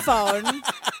picks up the phone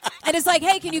and is like,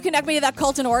 hey, can you connect me to that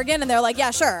cult in Oregon? And they're like,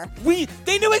 yeah, sure.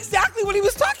 They knew exactly what he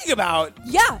was talking about.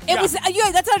 Yeah, it was.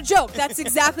 Yeah, that's not a joke. That's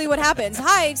exactly what happens.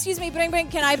 Hi, excuse me, bring,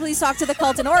 can I please talk to the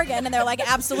cult in Oregon? And they're like,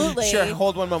 absolutely. Sure,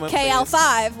 hold one moment,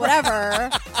 KL5, whatever.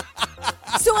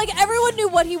 So everyone knew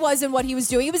what he was and what he was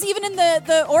doing. He was even in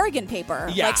the Oregon paper.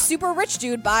 Yeah. Super rich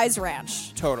dude buys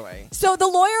ranch. Totally. So the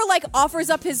lawyer offers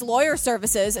up his lawyer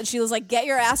services, and she was like, get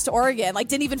your ass to Oregon.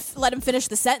 Didn't even let him finish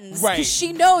the sentence. Right. Because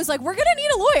she knows we're going to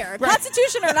need a lawyer. Right.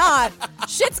 Constitution or not,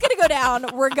 shit's going to go down.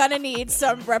 We're going to need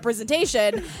some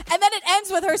representation. And then it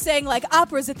ends with her saying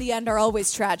operas at the end are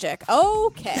always tragic.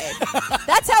 Okay.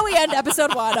 That's how we end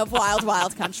episode 1 of Wild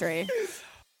Wild Country.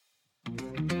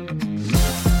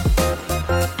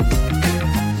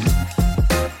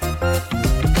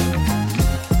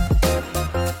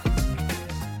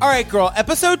 All right, girl.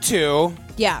 Episode 2.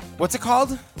 Yeah. What's it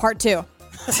called? Part 2.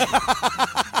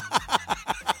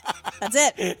 That's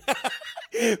it.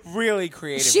 Really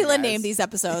creative. Sheila named these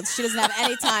episodes. She doesn't have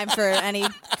any time for any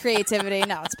creativity.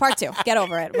 No, it's part 2. Get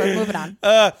over it. We're moving on.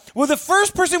 Well, the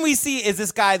first person we see is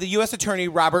this guy, the U.S. Attorney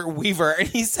Robert Weaver, and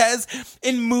he says,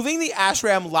 in moving the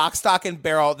ashram lock, stock, and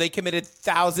barrel, they committed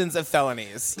thousands of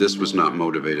felonies. This was not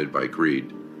motivated by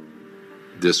greed.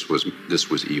 This was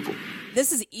evil.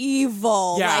 This is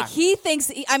evil. Yeah. He thinks,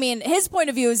 his point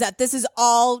of view is that this is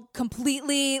all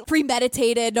completely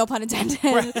premeditated, no pun intended,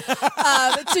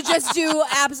 to just do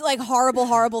horrible,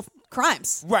 horrible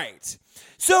crimes. Right.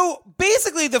 So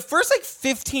basically, the first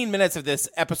 15 minutes of this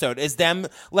episode is them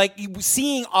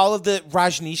seeing all of the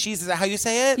Rajneeshis. Is that how you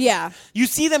say it? Yeah. You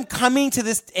see them coming to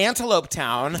this antelope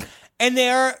town. And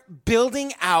they're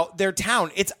building out their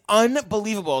town. It's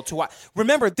unbelievable to watch.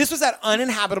 Remember, this was that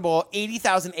uninhabitable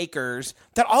 80,000 acres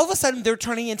that all of a sudden they're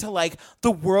turning into like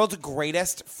the world's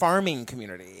greatest farming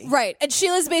community. Right. And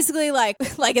Sheila's basically like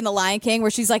in The Lion King,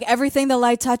 where she's like, everything the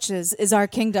light touches is our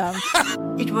kingdom.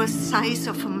 It was size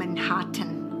of a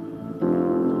Manhattan.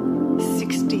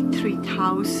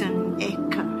 63,000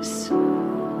 acres.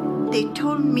 They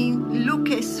told me, look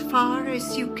as far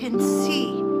as you can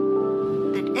see,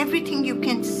 that everything you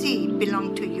can see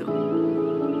belonged to you.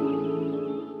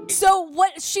 So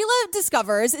what Sheila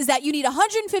discovers is that you need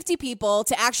 150 people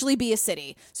to actually be a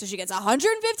city. So she gets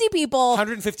 150 people.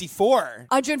 154.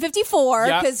 154,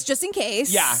 Yep. because just in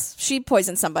case Yeah. she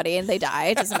poisoned somebody and they die.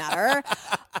 It doesn't matter.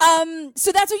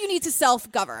 So that's what you need to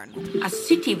self-govern. A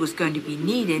city was going to be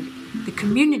needed. The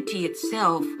community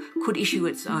itself could issue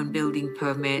its own building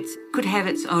permits, could have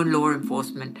its own law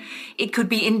enforcement. It could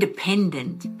be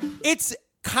independent. It's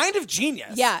kind of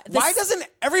genius. Yeah. Why doesn't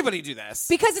everybody do this?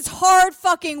 Because it's hard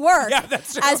fucking work. Yeah,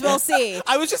 that's true. As we'll see.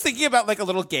 I was just thinking about like a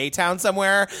little gay town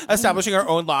somewhere, establishing our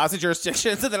own laws and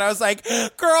jurisdictions, and then I was like,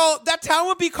 girl, that town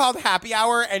would be called Happy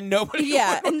Hour and nobody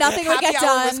Yeah, would. and nothing would Happy get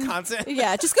Hour, done. Wisconsin.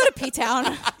 Yeah, just go to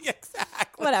P-Town.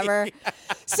 Exactly. Whatever.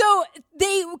 So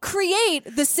they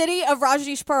create the city of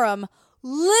Rajneeshpuram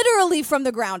literally from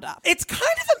the ground up. It's kind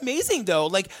of amazing though.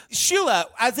 Like Sheila,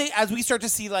 as we start to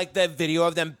see like the video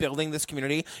of them building this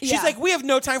community, she's Yeah. like, we have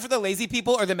no time for the lazy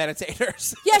people or the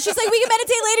meditators. Yeah, she's like, we can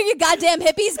meditate later, you goddamn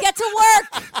hippies. Get to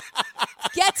work.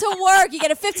 Get to work. You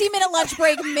get a 15-minute lunch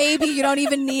break. Maybe you don't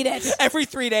even need it. Every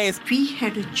 3 days. We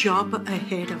had a job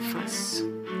ahead of us.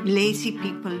 Lazy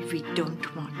people we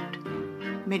don't want.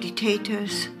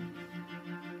 Meditators,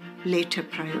 later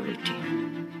priority.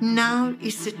 Now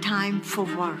is the time for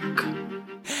work.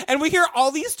 And we hear all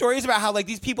these stories about how like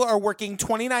these people are working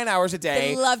 29 hours a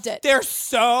day. They loved it. They're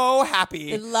so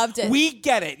happy. They loved it. We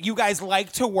get it. You guys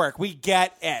like to work. We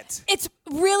get it. It's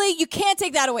really, you can't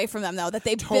take that away from them, though, that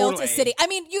they built Totally. a city. I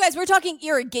mean, you guys, we're talking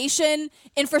irrigation,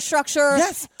 infrastructure.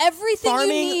 Yes. Everything Farming,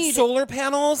 you need. solar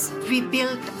panels. We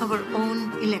built our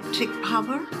own electric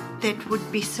power that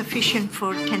would be sufficient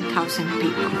for 10,000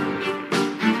 people.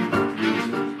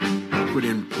 Put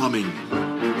in plumbing,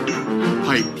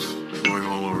 pipes going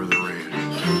all over the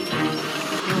ranch.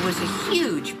 There was a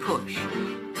huge push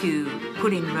to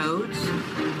put in roads.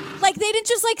 Like, they didn't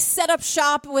just, like, set up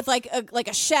shop with, like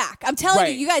a shack. I'm telling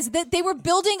Right. you guys, they were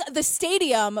building the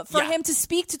stadium for him to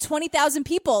speak to 20,000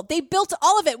 people. They built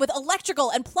all of it with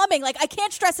electrical and plumbing. Like, I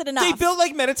can't stress it enough. They built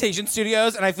like meditation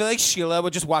studios, and I feel like Sheila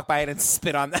would just walk by it and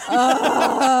spit on them.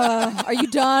 Are you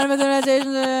done with the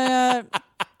meditation?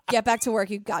 Get back to work,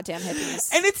 you goddamn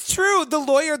hippies. And it's true. The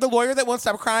lawyer that won't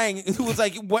stop crying, who was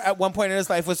like, at one point in his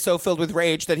life was so filled with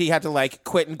rage that he had to like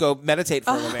quit and go meditate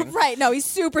for a living. Right. No, he's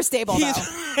super stable now.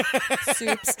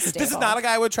 Super stable. This is not a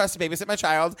guy I would trust to babysit my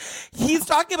child. He's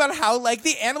talking about how like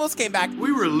the animals came back.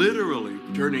 We were literally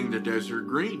turning the desert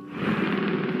green.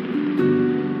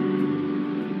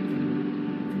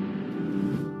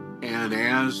 And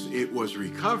as it was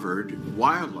recovered,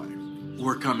 wildlife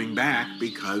were coming back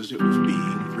because it was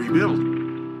being rebuilt.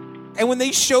 And when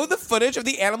they show the footage of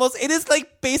the animals, it is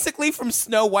like basically from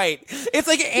Snow White. It's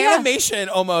like animation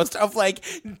almost of like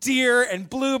deer and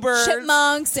bluebirds.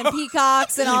 Chipmunks and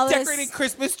peacocks and all this. Decorating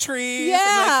Christmas trees. Yeah.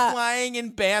 And like flying in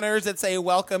banners that say,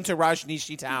 welcome to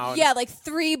Rajneeshi Town. Yeah, like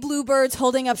 3 bluebirds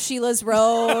holding up Sheila's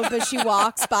robe as she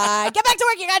walks by. Get back to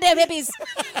work, you goddamn hippies.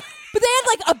 But they had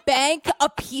like a bank, a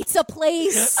pizza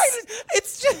place.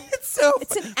 It's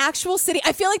an actual city.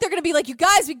 I feel like they're going to be like, you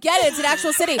guys, we get it. It's an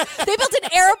actual city. They built an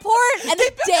airport and a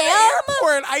dam.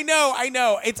 Airport. I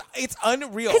know. It's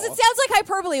unreal. Because it sounds like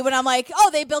hyperbole when I'm like, oh,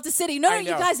 they built a city. No, I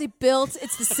you know. guys,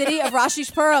 it's the city of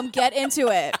Rajneeshpuram. Get into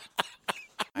it.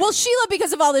 Well, Sheila,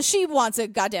 because of all this, she wants a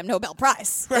goddamn Nobel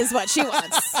Prize, is what she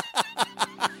wants.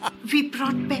 We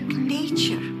brought back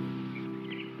nature.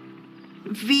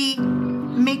 We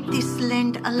make this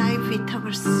land alive with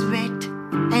our sweat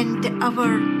and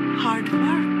our hard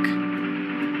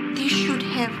work. They should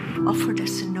have offered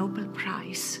us a Nobel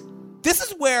Prize. This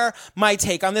is where my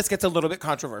take on this gets a little bit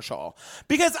controversial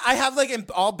because I have like in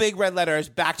all big red letters,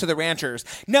 back to the ranchers.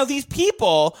 Now, these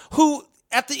people who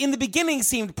in the beginning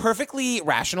seemed perfectly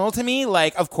rational to me,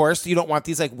 like, of course, you don't want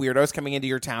these like weirdos coming into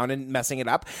your town and messing it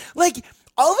up. Like,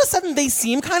 all of a sudden, they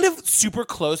seem kind of super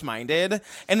close-minded,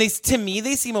 and to me,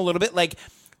 they seem a little bit like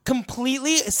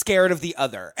completely scared of the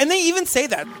other. And they even say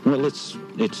that. Well, it's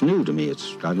new to me. I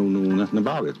don't know nothing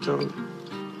about it, so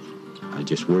I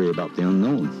just worry about the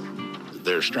unknown.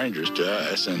 They're strangers to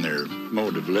us, and their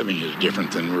mode of living is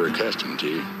different than we're accustomed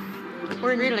to.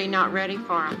 We're really not ready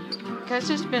for them because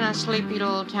it's been a sleepy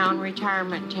little town,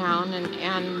 retirement town,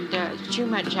 and too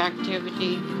much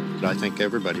activity. I think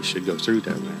everybody should go through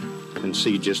down there and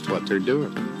see just what they're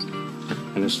doing.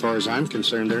 And as far as I'm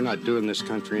concerned, they're not doing this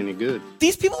country any good.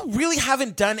 These people really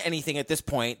haven't done anything at this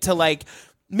point to, like,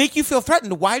 make you feel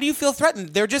threatened. Why do you feel threatened?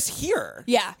 They're just here.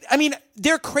 Yeah. I mean,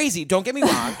 they're crazy. Don't get me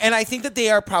wrong. And I think that they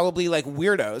are probably, like,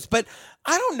 weirdos. But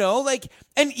I don't know. Like,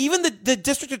 and even the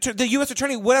district attorney, the U.S.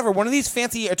 attorney, whatever, one of these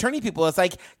fancy attorney people is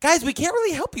like, guys, we can't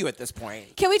really help you at this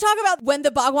point. Can we talk about when the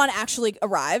Bhagwan actually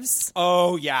arrives?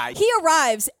 Oh, yeah. He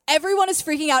arrives. Everyone is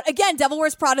freaking out. Again, Devil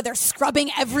Wears Prada. They're scrubbing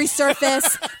every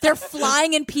surface. They're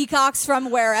flying in peacocks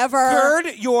from wherever.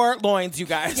 Gird your loins, you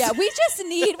guys. Yeah, we just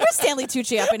need... We're Stanley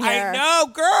Tucci up in here. I know,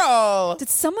 girl. Did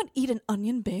someone eat an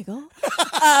onion bagel?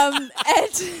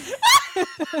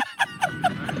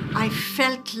 I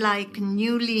felt like a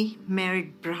newly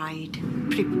married bride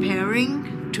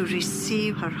preparing to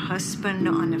receive her husband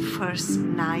on a first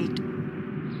night.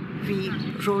 We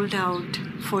rolled out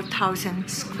 4,000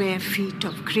 square feet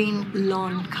of green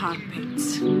lawn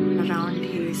carpets around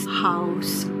his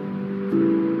house.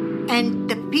 And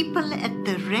the people at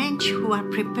the ranch who are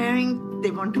preparing,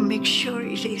 they want to make sure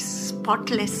it is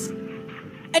spotless.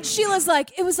 And Sheila's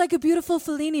like, it was like a beautiful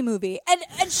Fellini movie. And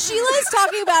Sheila's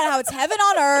talking about how it's heaven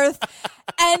on earth.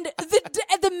 And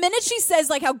the minute she says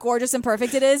like how gorgeous and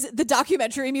perfect it is, the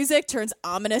documentary music turns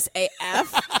ominous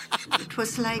AF. It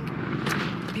was like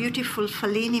a beautiful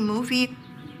Fellini movie.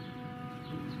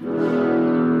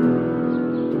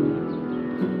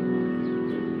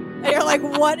 And you're like,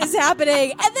 what is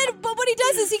happening? And then, but what he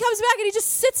does is he comes back and he just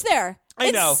sits there.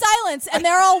 In silence, and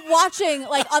they're all watching,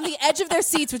 like, on the edge of their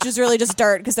seats, which is really just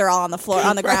dirt because they're all on the floor,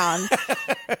 on the ground.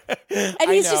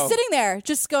 And he's just sitting there,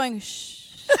 just going,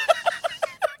 shh.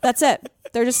 That's it.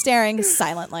 They're just staring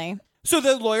silently. So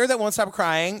the lawyer that won't stop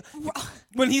crying,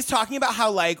 when he's talking about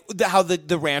how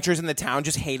the ranchers in the town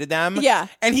just hated them, yeah,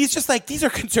 and he's just like, these are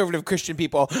conservative Christian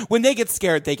people. When they get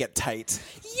scared, they get tight.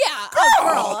 Yeah,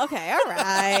 girl. Okay, all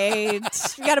right.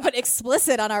 We got to put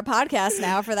explicit on our podcast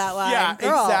now for that line. Yeah,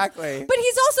 girl. exactly. But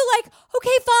he's also like,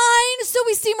 okay, fine. So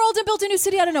we steamrolled and built a new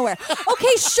city out of nowhere.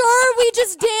 Okay, sure, we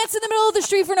just dance in the middle of the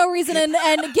street for no reason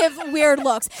and give weird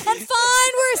looks. And fine,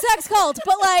 we're a sex cult.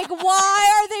 But like,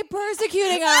 why are they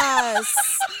persecuting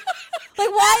us? Like,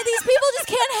 why these people just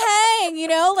can't hang, you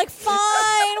know? Like,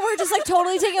 fine, we're just like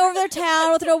totally taking over their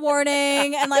town with no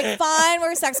warning. And like, fine,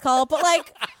 we're a sex cult. But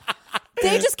like,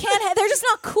 they just can't, they're just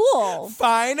not cool.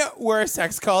 Fine, we're a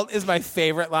sex cult is my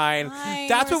favorite line. Fine,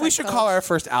 that's what we should call our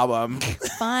first album.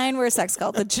 Fine, we're a sex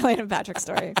cult, the Jillian and Patrick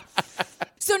story.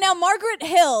 So now Margaret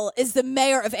Hill is the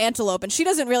mayor of Antelope, and she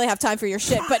doesn't really have time for your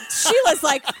shit, but Sheila's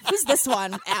like, who's this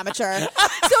one? Amateur. So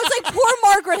it's like poor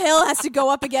Margaret Hill has to go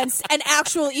up against an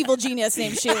actual evil genius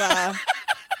named Sheila.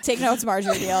 Take notes,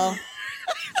 Marjorie Deal.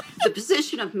 The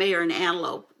position of mayor in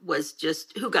Antelope was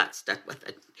just who got stuck with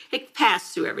it. It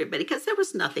passed through everybody because there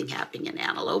was nothing happening in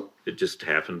Antelope. It just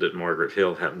happened that Margaret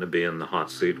Hill happened to be in the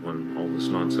hot seat when all this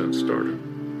nonsense started.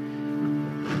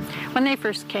 When they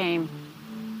first came,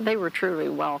 they were truly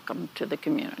welcome to the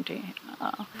community.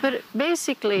 But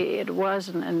basically, it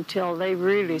wasn't until they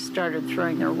really started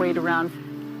throwing their weight around.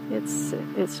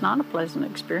 It's not a pleasant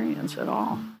experience at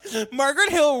all. Margaret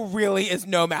Hill really is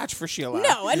no match for Sheila.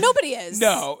 No, and nobody is.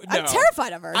 No. I'm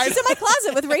terrified of her. She's in my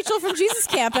closet with Rachel from Jesus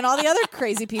Camp and all the other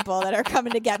crazy people that are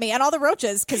coming to get me, and all the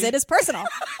roaches, because it is personal.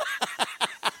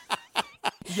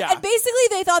 Yeah. And basically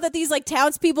they thought that these like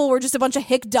townspeople were just a bunch of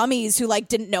hick dummies who like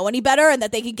didn't know any better and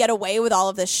that they could get away with all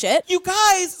of this shit. You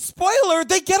guys, spoiler,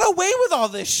 they get away with all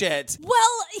this shit.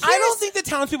 Well, I don't think the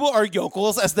townspeople are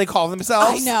yokels as they call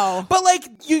themselves. I know. But like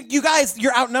you guys,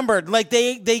 you're outnumbered. Like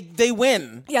they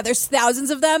win. Yeah, there's thousands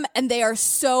of them and they're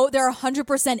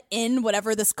 100% in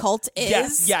whatever this cult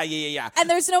is. Yes. Yeah. And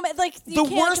there's no like the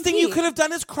worst thing you could have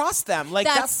done is cross them. Like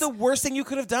that's the worst thing you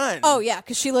could have done. Oh yeah,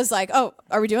 because Sheila's like, oh,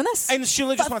 are we doing this? And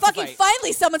Sheila just wants to fight.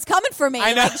 Finally, someone's coming for me.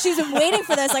 I know. Like, she's been waiting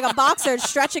for this, like a boxer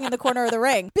stretching in the corner of the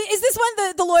ring. Is this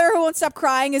when the lawyer who won't stop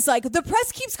crying is like, the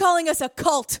press keeps calling us a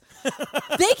cult.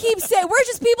 They keep saying, we're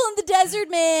just people in the desert,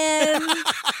 man.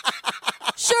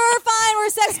 Sure, fine, we're a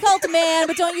sex cult, man,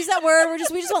 but don't use that word.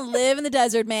 We just want to live in the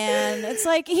desert, man. It's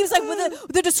like, he was like, well,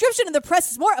 the description in the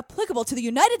press is more applicable to the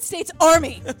United States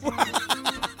Army.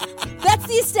 That's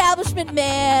the establishment,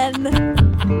 man.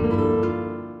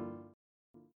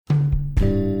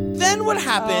 Then what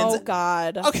happens? Oh,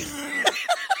 God. Okay.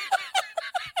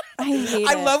 I hate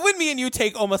I love when me and you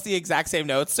take almost the exact same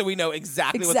notes, so we know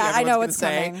exactly what I know what's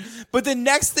coming. Say. But the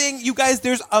next thing, you guys,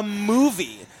 there's a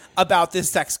movie about this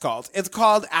sex cult. It's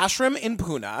called Ashram in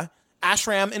Pune.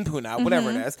 Ashram in Pune, whatever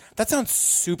it is. That sounds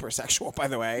super sexual, by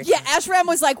the way. Yeah, Ashram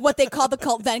was like what they called the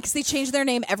cult then because they changed their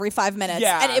name every 5 minutes.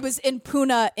 Yeah. And it was in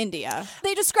Pune, India.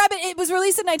 They describe it was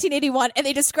released in 1981, and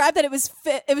they described that it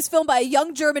was filmed by a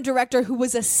young German director who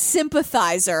was a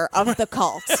sympathizer of the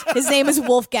cult. His name is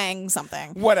Wolfgang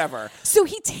something. Whatever. So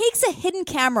he takes a hidden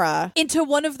camera into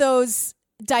one of those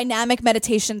dynamic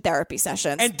meditation therapy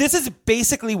sessions. And this is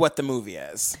basically what the movie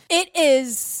is. It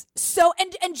is so,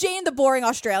 and Jane, the boring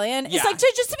Australian, is Yeah. like,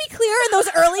 just to be clear, in those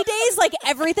early days, like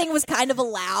everything was kind of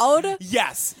allowed.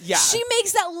 Yes, yeah. She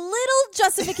makes that little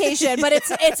justification, but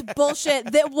it's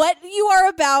bullshit. That what you are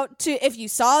about to, if you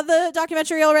saw the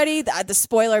documentary already, the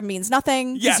spoiler means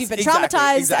nothing because Yes, you've been exactly,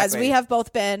 traumatized, as we have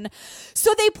both been.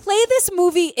 So they play this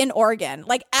movie in Oregon,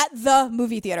 like at the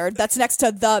movie theater that's next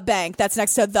to the bank, that's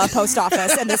next to the post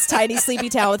office, and this tiny sleepy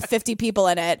town with 50 people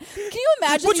in it. Can you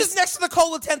imagine? Which is next to the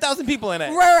cult with 10,000 people in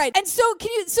it. Right. And so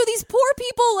so these poor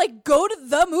people like go to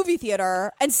the movie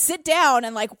theater and sit down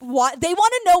and like they want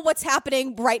to know what's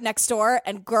happening right next door.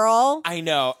 And girl, I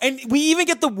know. And we even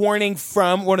get the warning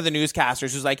from one of the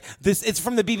newscasters who's like, it's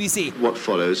from the BBC. What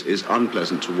follows is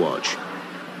unpleasant to watch.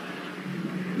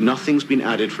 Nothing's been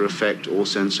added for effect or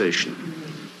sensation.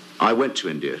 I went to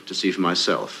India to see for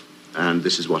myself, and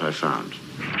this is what I found.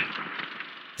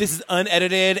 This is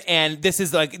unedited, and this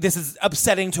is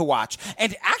upsetting to watch.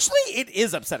 And actually, it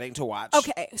is upsetting to watch.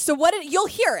 Okay, so you'll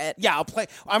hear it. Yeah,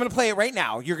 I'm going to play it right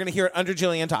now. You're going to hear it under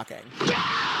Jillian talking.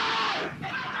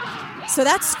 So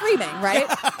that's screaming, right?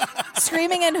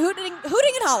 Screaming and hooting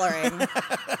and hollering.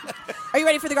 Are you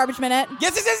ready for the Garbage Minute?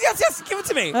 Yes. Give it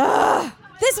to me.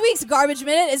 This week's Garbage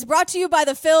Minute is brought to you by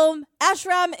the film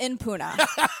Ashram in Pune.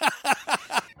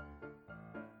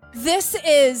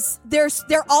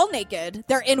 They're all naked.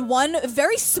 They're in one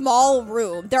very small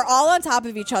room. They're all on top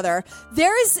of each other.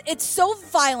 It's so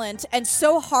violent and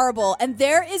so horrible. And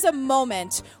there is a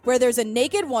moment where there's a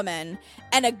naked woman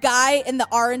and a guy in the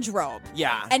orange robe.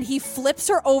 Yeah. And he flips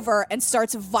her over and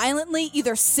starts violently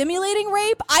either simulating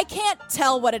rape. I can't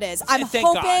tell what it is. I'm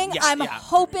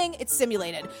hoping it's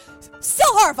simulated.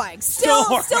 Still horrifying. Still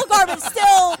garbage.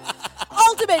 Still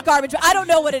ultimate garbage. I don't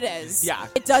know what it is. Yeah.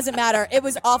 It doesn't matter. It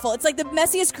was awful. It's like the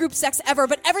messiest group sex ever,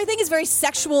 but everything is very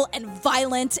sexual and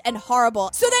violent and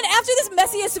horrible. So then after this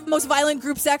messiest, most violent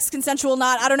group sex, consensual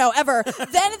not, I don't know, ever,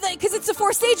 then, because it's the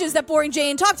 4 stages that Boring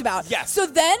Jane talked about. Yes. So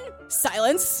then,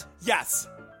 silence. Yes.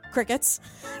 Crickets.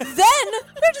 Then,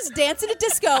 they're just dancing a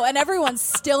disco and everyone's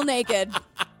still naked.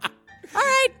 All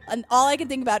right. And all I can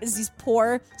think about is these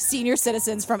poor senior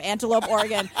citizens from Antelope,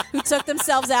 Oregon, who took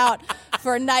themselves out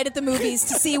for a night at the movies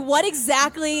to see what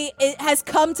exactly it has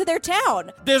come to their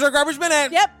town. There's our Garbage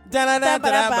Minute. Yep.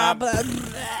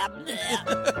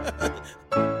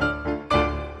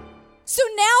 So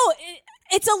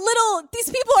now these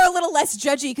people are a little less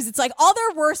judgy because it's like all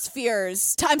their worst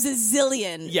fears times a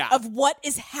zillion of what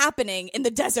is happening in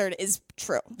the desert is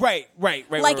true. Right.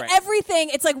 Like everything,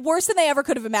 it's like worse than they ever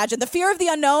could have imagined. The fear of the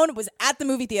unknown was at the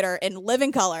movie theater in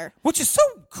living color. Which is so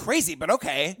crazy, but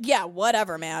okay. Yeah,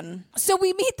 whatever, man. So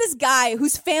we meet this guy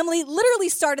whose family literally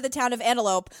started the town of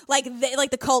Antelope, like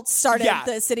the cult started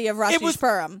the city of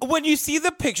Rajneeshpuram. When you see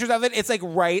the pictures of it, it's like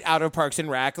right out of Parks and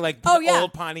Rec, like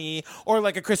old Pawnee or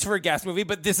like a Christopher Guest movie,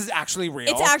 but this is actually real.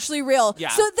 It's actually real. Yeah.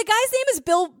 So the guy's name is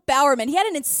Bill Bowerman. He had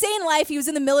an insane life. He was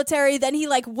in the military. Then he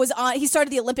he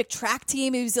started the Olympic track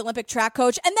team. He was the Olympic track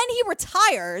coach. And then he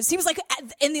retires. He was like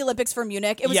in the Olympics for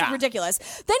Munich. It was ridiculous.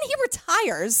 Then he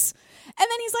retires. And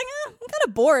then he's like, I'm kind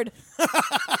of bored.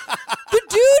 The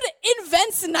dude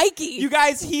invents Nike. You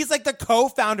guys, he's like the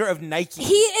co-founder of Nike.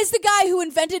 He is the guy who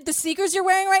invented the sneakers you're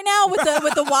wearing right now with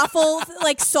the waffle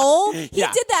like sole. He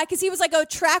did that because he was like a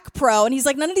track pro, and he's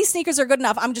like, none of these sneakers are good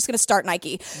enough. I'm just going to start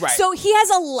Nike. Right. So he has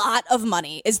a lot of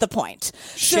money, is the point.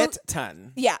 Shit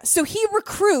ton. Yeah. So he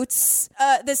recruits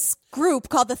this group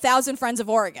called the 1,000 Friends of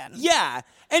Oregon. Yeah.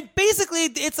 And basically,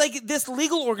 it's like this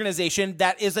legal organization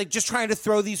that is like just trying to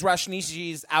throw these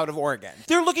Rajneeshis out of Oregon.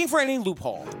 They're looking for any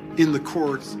loophole. In the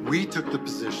courts, we took the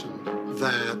position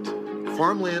that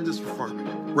farmland is for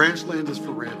farming, ranch land is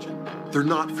for ranching. They're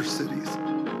not for cities.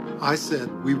 I said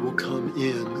we will come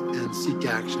in and seek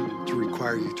action to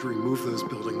require you to remove those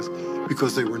buildings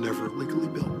because they were never legally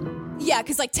built. Yeah,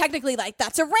 because like technically, like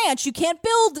that's a ranch. You can't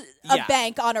build a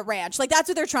bank on a ranch. Like that's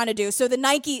what they're trying to do. So the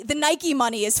Nike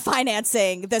money is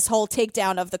financing this whole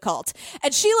takedown of the cult.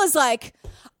 And Sheila's like,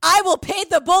 I will paint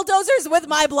the bulldozers with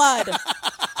my blood.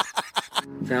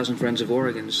 1,000 Friends of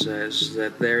Oregon says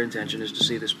that their intention is to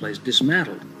see this place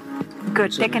dismantled.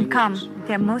 Good, they can come.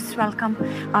 They're most welcome.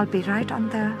 I'll be right on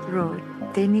the road.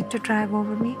 They need to drive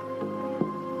over me.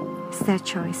 It's their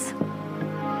choice.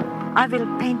 I will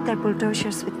paint their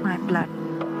bulldozers with my blood.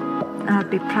 And I'll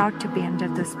be proud to be under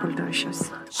those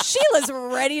bulldozers. Sheila's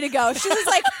ready to go. Sheila's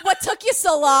like, what took you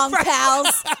so long,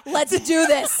 pals? Let's do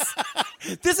this.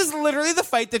 This is literally the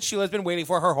fight that Sheila's been waiting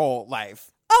for her whole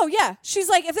life. Oh, yeah. She's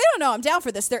like, if they don't know I'm down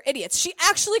for this, they're idiots. She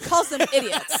actually calls them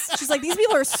idiots. She's like, these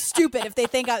people are stupid if they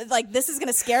think like this is going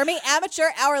to scare me. Amateur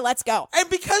hour, let's go. And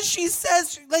because she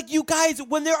says, like, you guys,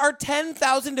 when there are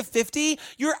 10,000 to 50,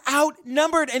 you're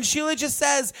outnumbered. And Sheila just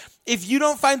says, if you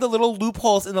don't find the little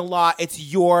loopholes in the law, it's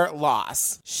your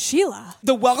loss. Sheila.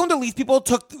 The Welcome to Leith people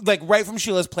took, like, right from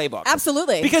Sheila's playbook.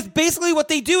 Absolutely. Because basically what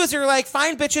they do is they're like,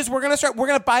 fine, bitches, we're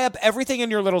going to buy up everything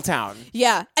in your little town.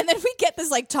 Yeah. And then we get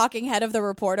this, like, talking head of the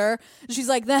reporter. She's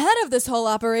like, the head of this whole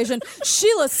operation,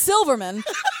 Sheila Silverman.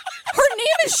 Her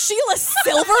name is Sheila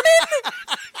Silverman?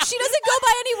 She doesn't go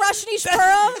by any Rajneesh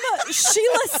Puram?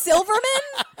 Sheila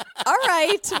Silverman? All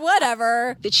right,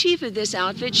 whatever. The chief of this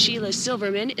outfit, Sheila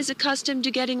Silverman, is accustomed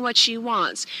to getting what she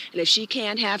wants. And if she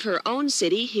can't have her own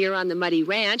city here on the Muddy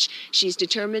Ranch, she's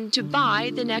determined to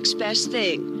buy the next best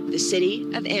thing, the city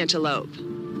of Antelope.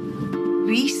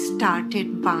 We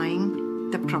started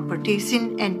buying the properties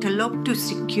in Antelope to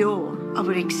secure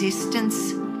our existence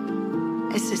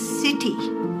as a city.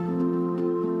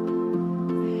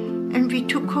 And we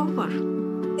took over.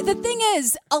 The thing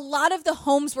is, a lot of the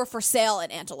homes were for sale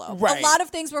in Antelope. Right. A lot of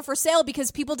things were for sale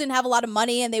because people didn't have a lot of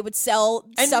money and they would sell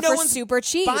And stuff no for one's super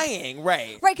cheap. buying,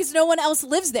 right. Right, because no one else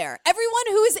lives there. Everyone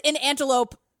who is in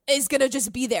Antelope is going to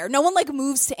just be there. No one like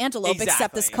moves to Antelope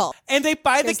except this cult. And they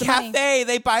buy Here's the the money. cafe.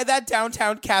 They buy that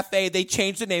downtown cafe. They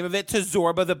change the name of it to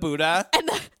Zorba the Buddha. And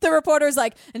the reporter's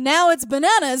like, now it's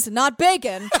bananas, not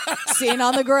bacon, seen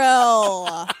on the grill.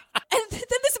 And then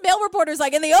this male reporter's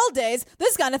like, in the old days,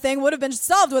 this kind of thing would have been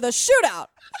solved with a shootout.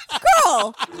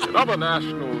 Girl! In other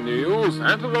national news,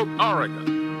 Antelope,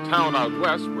 Oregon, town out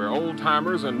west where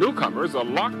old-timers and newcomers are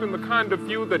locked in the kind of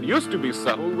feud that used to be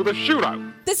settled with a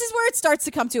shootout. This is where it starts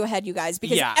to come to a head, you guys,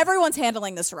 because Yeah. everyone's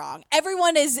handling this wrong.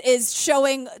 Everyone is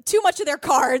showing too much of their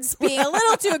cards, being a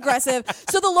little too aggressive.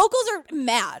 So the locals are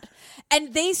mad.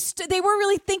 And they were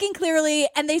really thinking clearly,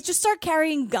 and they just start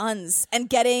carrying guns and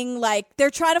getting, like, they're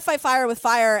trying to fight fire with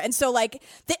fire. And so, like,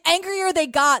 the angrier they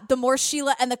got, the more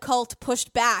Sheila and the cult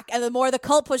pushed back. And the more the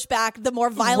cult pushed back, the more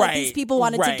violent these people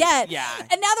wanted to get. Yeah.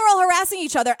 And now they're all harassing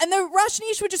each other. And the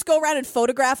Rajneesh would just go around and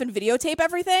photograph and videotape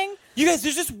everything. You guys,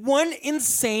 there's just one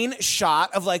insane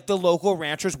shot of like the local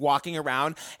ranchers walking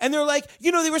around, and they're like,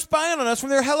 you know, they were spying on us from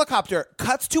their helicopter.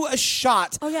 Cuts to a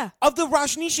shot of the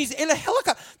Rajneeshis in a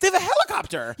helicopter. They have a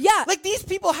helicopter. Yeah. Like these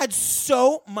people had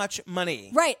so much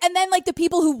money. Right. And then like the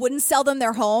people who wouldn't sell them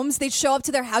their homes, they'd show up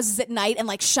to their houses at night and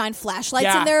like shine flashlights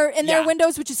Yeah. in their Yeah.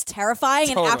 windows, which is terrifying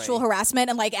Totally. and actual harassment,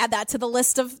 and like add that to the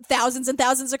list of thousands and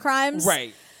thousands of crimes.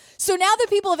 Right. So now the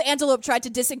people of Antelope tried to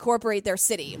disincorporate their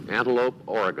city. Antelope,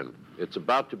 Oregon. It's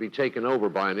about to be taken over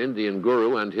by an Indian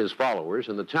guru and his followers,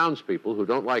 and the townspeople, who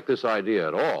don't like this idea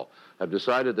at all, have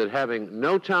decided that having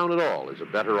no town at all is a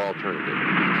better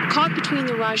alternative. Caught between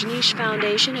the Rajneesh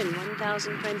Foundation and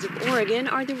 1,000 Friends of Oregon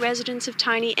are the residents of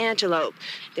Tiny Antelope.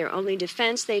 Their only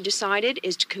defense, they decided,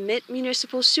 is to commit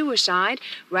municipal suicide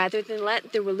rather than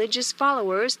let the religious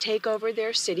followers take over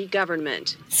their city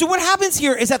government. So what happens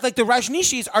here is that like the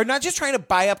Rajneeshis are not just trying to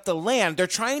buy up the land, they're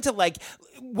trying to like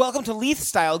Welcome to Leith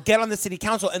style, get on the city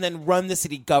council and then run the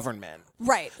city government.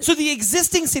 Right. So the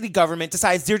existing city government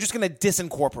decides they're just going to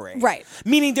disincorporate. Right.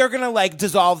 Meaning they're going to like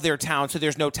dissolve their town so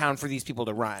there's no town for these people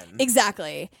to run.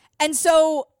 Exactly. And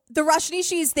so the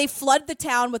Rajneeshis, they flood the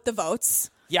town with the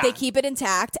votes. Yeah. They keep it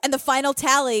intact. And the final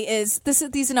tally is,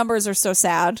 these numbers are so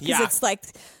sad because Yeah. it's like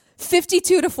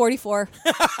 52 to 44.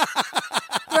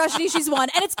 Rajneeshis won.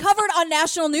 And it's covered on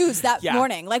national news that Yeah.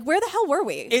 morning. Like, where the hell were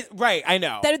we? Right, I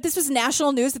know. That this was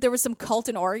national news, that there was some cult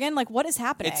in Oregon? Like, what is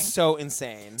happening? It's so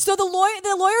insane. So the lawyer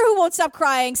who won't stop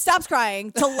crying stops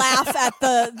crying to laugh at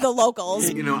the locals.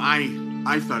 You know,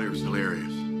 I thought it was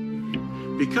hilarious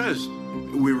because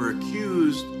we were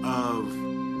accused of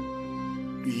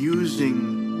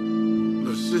using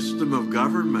the system of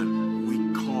government we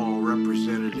call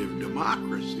representative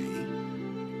democracy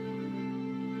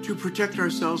to protect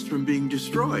ourselves from being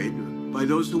destroyed by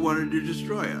those who wanted to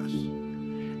destroy us.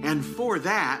 And for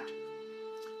that,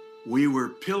 we were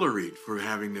pilloried for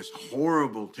having this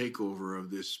horrible takeover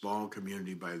of this small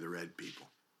community by the red people.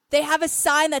 They have a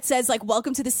sign that says, like,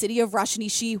 welcome to the city of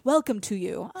Rajneeshi, welcome to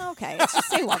you. Oh, okay, let's just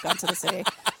say welcome to the city.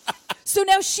 So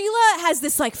now Sheila has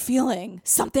this like feeling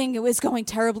something is going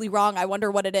terribly wrong. I wonder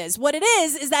what it is. What it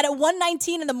is that at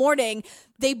 1:19 in the morning,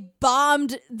 they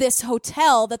bombed this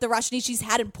hotel that the Rajneeshis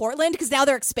had in Portland because now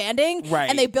they're expanding. Right.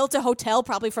 And they built a hotel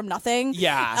probably from nothing.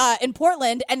 Yeah. In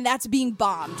Portland, and that's being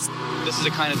bombed. This is the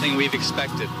kind of thing we've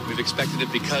expected. We've expected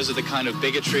it because of the kind of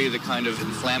bigotry, the kind of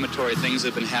inflammatory things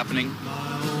that have been happening.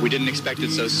 We didn't expect it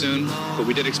so soon, but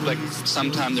we did expect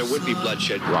sometime there would be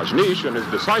bloodshed. Rajneesh and his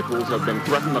disciples have been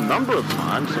threatened a number of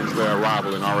times since their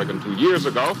arrival in Oregon 2 years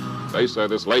ago. They say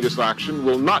this latest action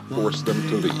will not force them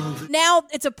to leave. Now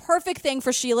it's a perfect thing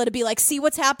for Sheila to be like, see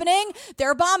what's happening?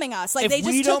 They're bombing us. Like, if they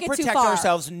just we took don't it too protect far.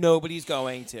 ourselves, nobody's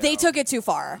going to. They took it too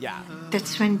far. Yeah.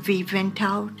 That's when we went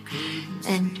out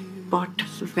and bought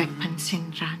weapons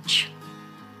in Ranch.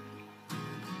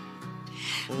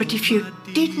 But if you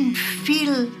didn't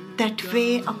feel that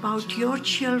way about your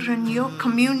children, your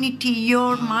community,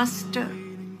 your master,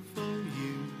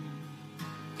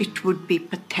 it would be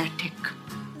pathetic.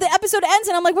 The episode ends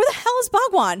and I'm like, where the hell is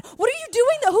Bhagwan? What are you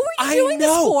doing? Who are you doing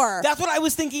this for? That's what I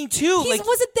was thinking too. He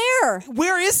wasn't there.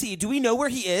 Where is he? Do we know where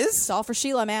he is? It's all for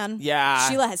Sheila, man. Yeah.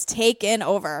 Sheila has taken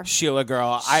over. Sheila,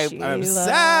 girl. I'm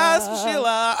obsessed with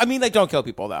Sheila. I mean, like, don't kill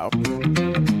people, though.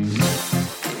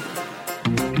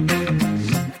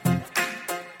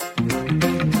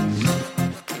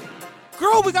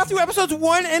 Girl, we got through episodes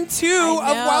 1 and 2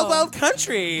 of Wild Wild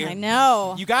Country. I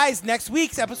know. You guys, next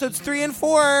week's episodes 3 and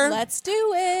 4. Let's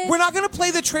do it. We're not going to play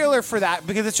the trailer for that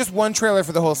because it's just one trailer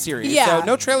for the whole series. Yeah. So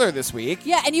no trailer this week.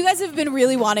 Yeah, and you guys have been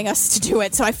really wanting us to do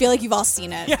it, so I feel like you've all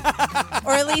seen it.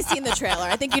 Or at least seen the trailer.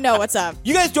 I think you know what's up.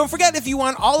 You guys, don't forget, if you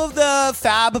want all of the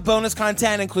fab bonus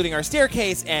content, including our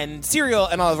staircase and serial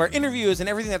and all of our interviews and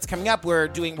everything that's coming up, we're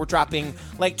dropping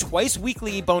like twice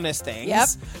weekly bonus things. Yep.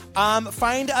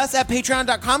 Find us at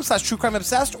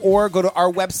patreon.com/truecrimeobsessed or go to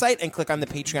our website and click on the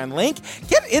Patreon link.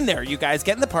 Get in there, you guys.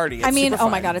 Get in the party. It's I mean, super oh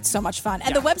my fun. God, it's so much fun.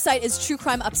 And the website is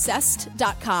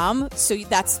truecrimeobsessed.com. So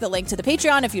that's the link to the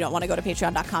Patreon if you don't want to go to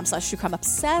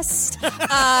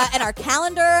patreon.com/truecrimeobsessed. And our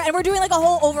calendar. And we're doing like a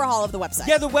whole overhaul of the website.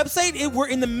 Yeah, the website, we're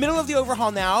in the middle of the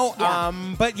overhaul now. Yeah.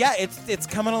 But yeah, it's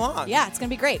coming along. Yeah, it's going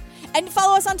to be great. And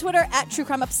follow us on Twitter at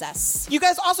truecrimeobsessed. You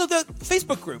guys, also the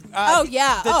Facebook group.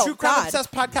 The True Crime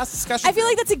Obsessed podcast discussion I feel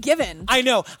group. like that's a given. I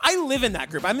know. I live in that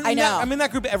group. I'm in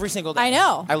that group every single day. I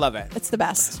know. I love it. It's the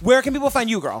best. Where can people find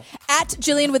you, girl? At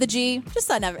Jillian with a G.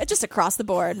 Just across the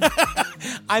board.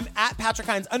 I'm at Patrick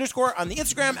Hines _ on the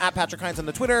Instagram, at Patrick Hines on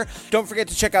the Twitter. Don't forget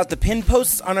to check out the pinned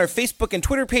posts on our Facebook and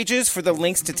Twitter pages for the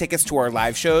links to tickets to our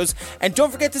live shows. And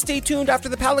don't forget to stay tuned after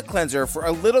the palate cleanser for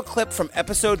a little clip from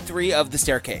episode 3 of The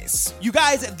Staircase. You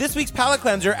guys, this week's palate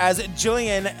cleanser, as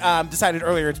Jillian decided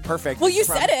earlier, it's perfect. Well, you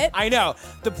said it. I know.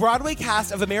 The Broadway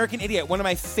cast of American Idiot, one of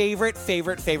my favorite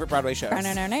Broadway shows.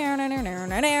 Anyway,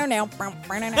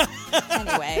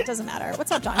 it doesn't matter.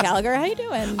 What's up, John Gallagher? How you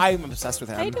doing? I'm obsessed with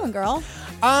him. How you doing, girl?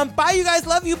 Bye, you guys.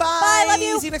 Love you. Bye. Bye. Love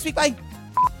you. See you next week. Bye.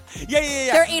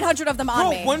 Yeah. There are 800 of them on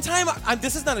me. One time,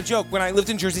 this is not a joke, when I lived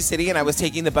in Jersey City and I was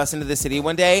taking the bus into the city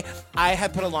one day, I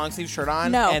had put a long sleeve shirt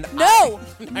on. No. And No.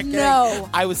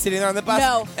 I was sitting there on the bus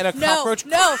and a cockroach.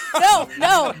 No.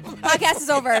 Podcast is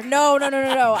over. No.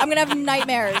 I'm going to have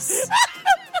nightmares.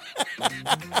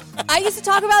 I used to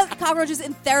talk about cockroaches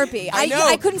in therapy. I know.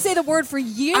 I couldn't say the word for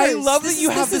years. I love that you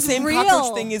have the same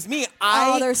cockroach thing as me.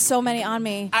 There's so many on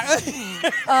me.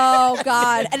 Oh,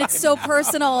 God. And it's so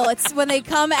personal. It's when they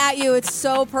come at you, it's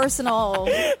so personal.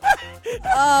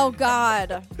 Oh,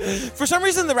 God. For some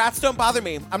reason, the rats don't bother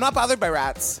me. I'm not bothered by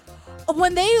rats.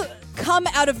 When they come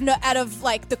out of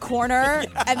like the corner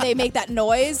and they make that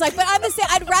noise, like, but I'm the same.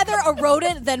 I'd rather a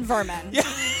rodent than vermin. Yeah.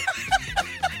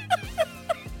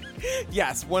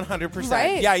 Yes, 100%.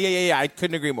 Right? Yeah. I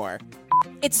couldn't agree more.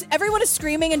 Everyone is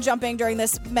screaming and jumping during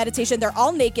this meditation. They're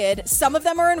all naked. Some of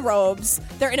them are in robes.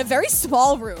 They're in a very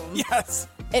small room. Yes.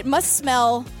 It must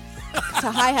smell to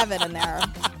high heaven in there.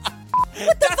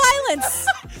 With the violence.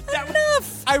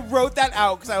 Enough. I wrote that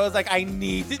out because I was like, I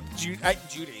need Judy.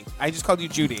 I just called you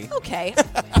Judy. Okay.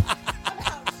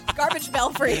 Garbage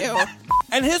bell for you.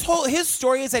 And his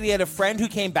story is that he had a friend who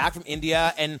came back from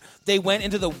India and they went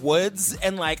into the woods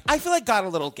and I feel like got a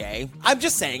little gay. I'm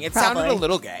just saying, it sounded a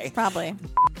little gay. Probably.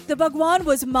 The Bhagwan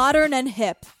was modern and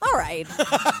hip. All right.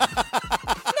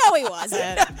 No, he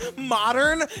wasn't.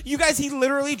 Modern? You guys, he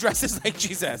literally dresses like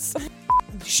Jesus.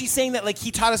 She's saying that he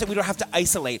taught us that we don't have to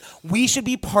isolate. We should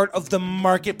be part of the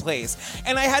marketplace.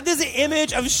 And I had this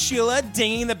image of Sheila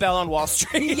dinging the bell on Wall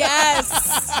Street.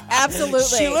 Yes,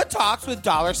 absolutely. Sheila talks with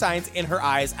dollar signs in her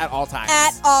eyes at all times.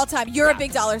 At all times. You're a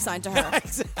big dollar sign to her.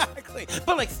 Exactly.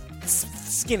 But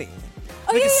skinny.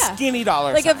 Like a skinny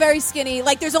dollar Like sign. a very skinny,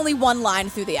 like there's only one line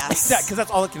through the S. Because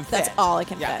that's all it can fit. That's all it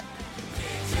can fit.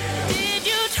 Did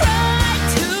you try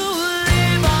to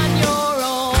live on your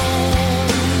own?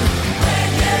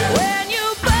 When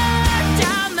you burned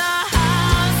down the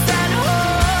house at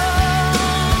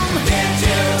home?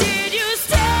 Did you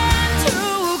stand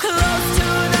too close to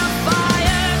the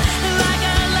fire like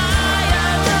a liar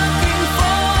looking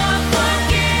for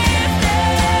forgiveness?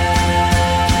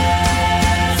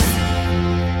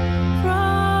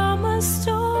 From a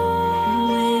storm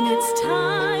when it's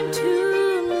time to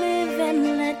live and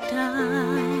let die,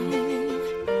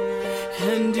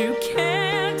 and you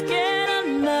can't get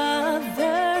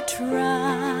another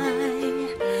try.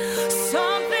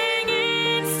 Something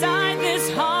inside this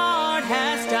heart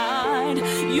has died.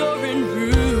 You're in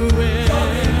ruins.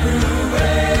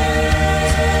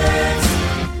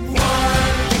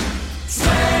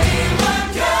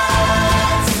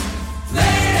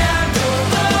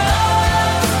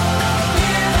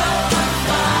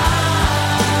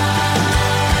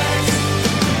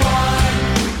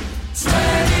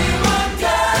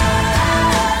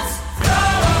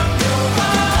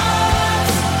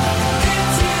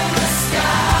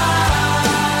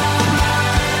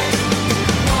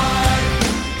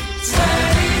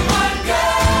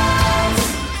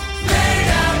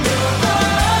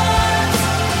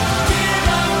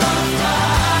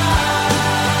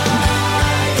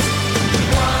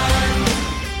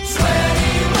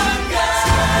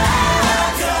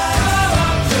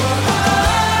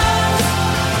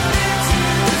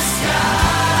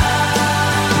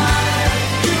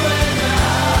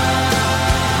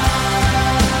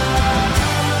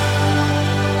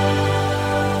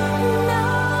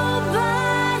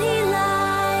 Nobody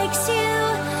likes you.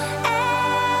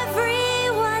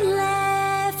 Everyone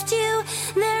left you.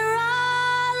 They're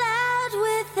all out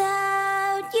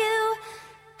without you,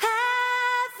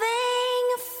 having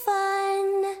fun.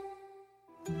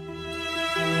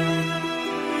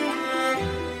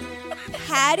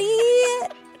 Patty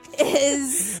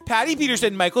is... Patty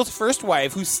Peterson, Michael's first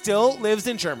wife, who still lives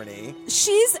in Germany.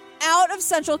 She's out of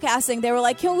central casting. They were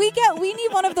like, we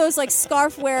need one of those like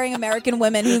scarf wearing American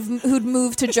women who'd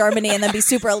move to Germany and then be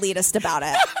super elitist about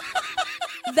it.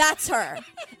 That's her.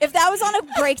 If that was on a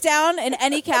breakdown in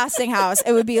any casting house,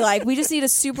 it would be like, we just need a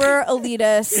super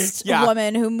elitist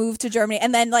woman who moved to Germany,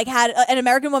 and then like had an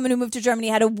American woman who moved to Germany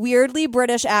had a weirdly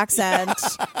British accent,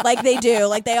 like they do,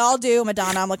 like they all do.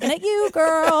 Madonna, I'm looking at you,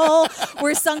 girl.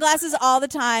 Wears sunglasses all the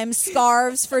time,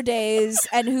 scarves for days,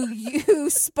 and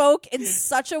who spoke in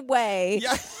such a way.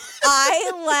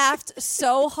 I laughed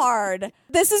so hard.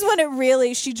 This is when it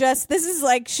really, she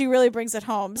really brings it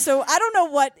home. So I don't know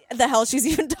what the hell she's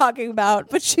even talking about,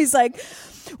 but she's like,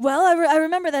 well, I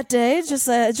remember that day just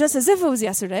as if it was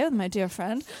yesterday with my dear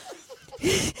friend.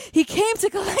 He came to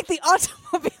collect the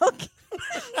automobile.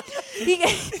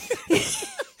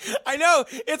 I know.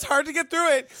 It's hard to get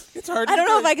through it. It's hard to I don't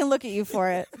know if I can look at you for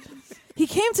it. He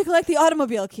came to collect the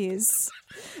automobile keys.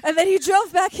 And then he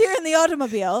drove back here in the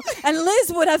automobile, and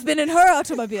Liz would have been in her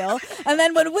automobile. And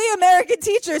then when we American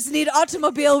teachers need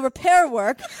automobile repair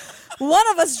work, one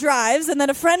of us drives, and then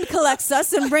a friend collects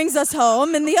us and brings us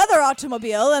home in the other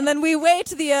automobile, and then we wait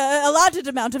the allotted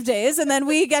amount of days, and then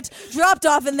we get dropped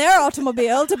off in their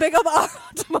automobile to pick up our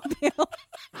automobile.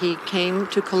 He came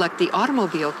to collect the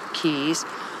automobile keys.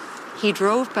 He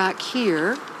drove back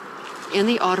here in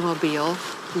the automobile.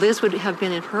 Liz would have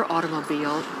been in her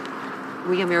automobile.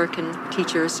 We American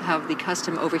teachers have the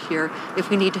custom over here,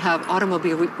 if we need to have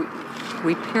automobile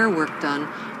repair work done,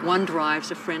 one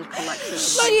drives, a friend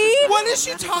collects. What is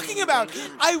she talking about?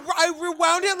 I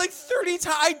rewound it like 30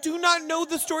 times. I do not know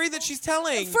the story that she's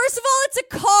telling. First of all, it's a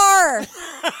car.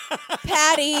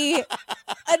 Patty,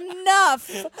 enough.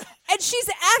 And she's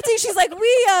acting. She's like,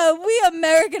 we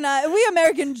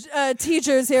American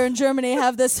teachers here in Germany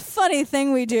have this funny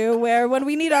thing we do where when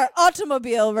we need our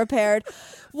automobile repaired.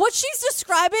 What she's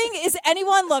describing is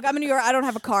anyone, look, I'm in New York, I don't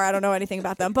have a car, I don't know anything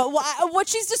about them, but what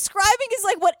she's describing is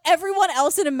like what everyone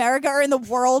else in America or in the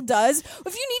world does.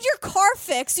 If you need your car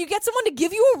fixed, you get someone to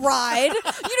give you a ride,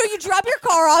 you drop your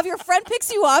car off, your friend picks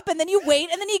you up, and then you wait,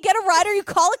 and then you get a ride or you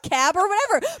call a cab or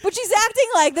whatever. But she's acting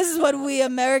like this is what we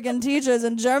American teachers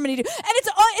in Germany do. And it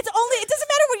doesn't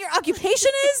matter what your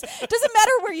occupation is, it doesn't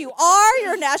matter where you are,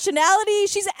 your nationality.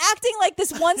 She's acting like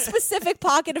this one specific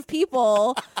pocket of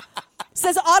people.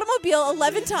 Says automobile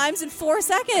 11 times in 4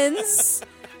 seconds.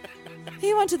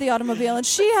 He went to the automobile and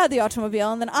she had the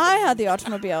automobile and then I had the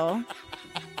automobile.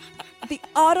 The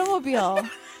automobile.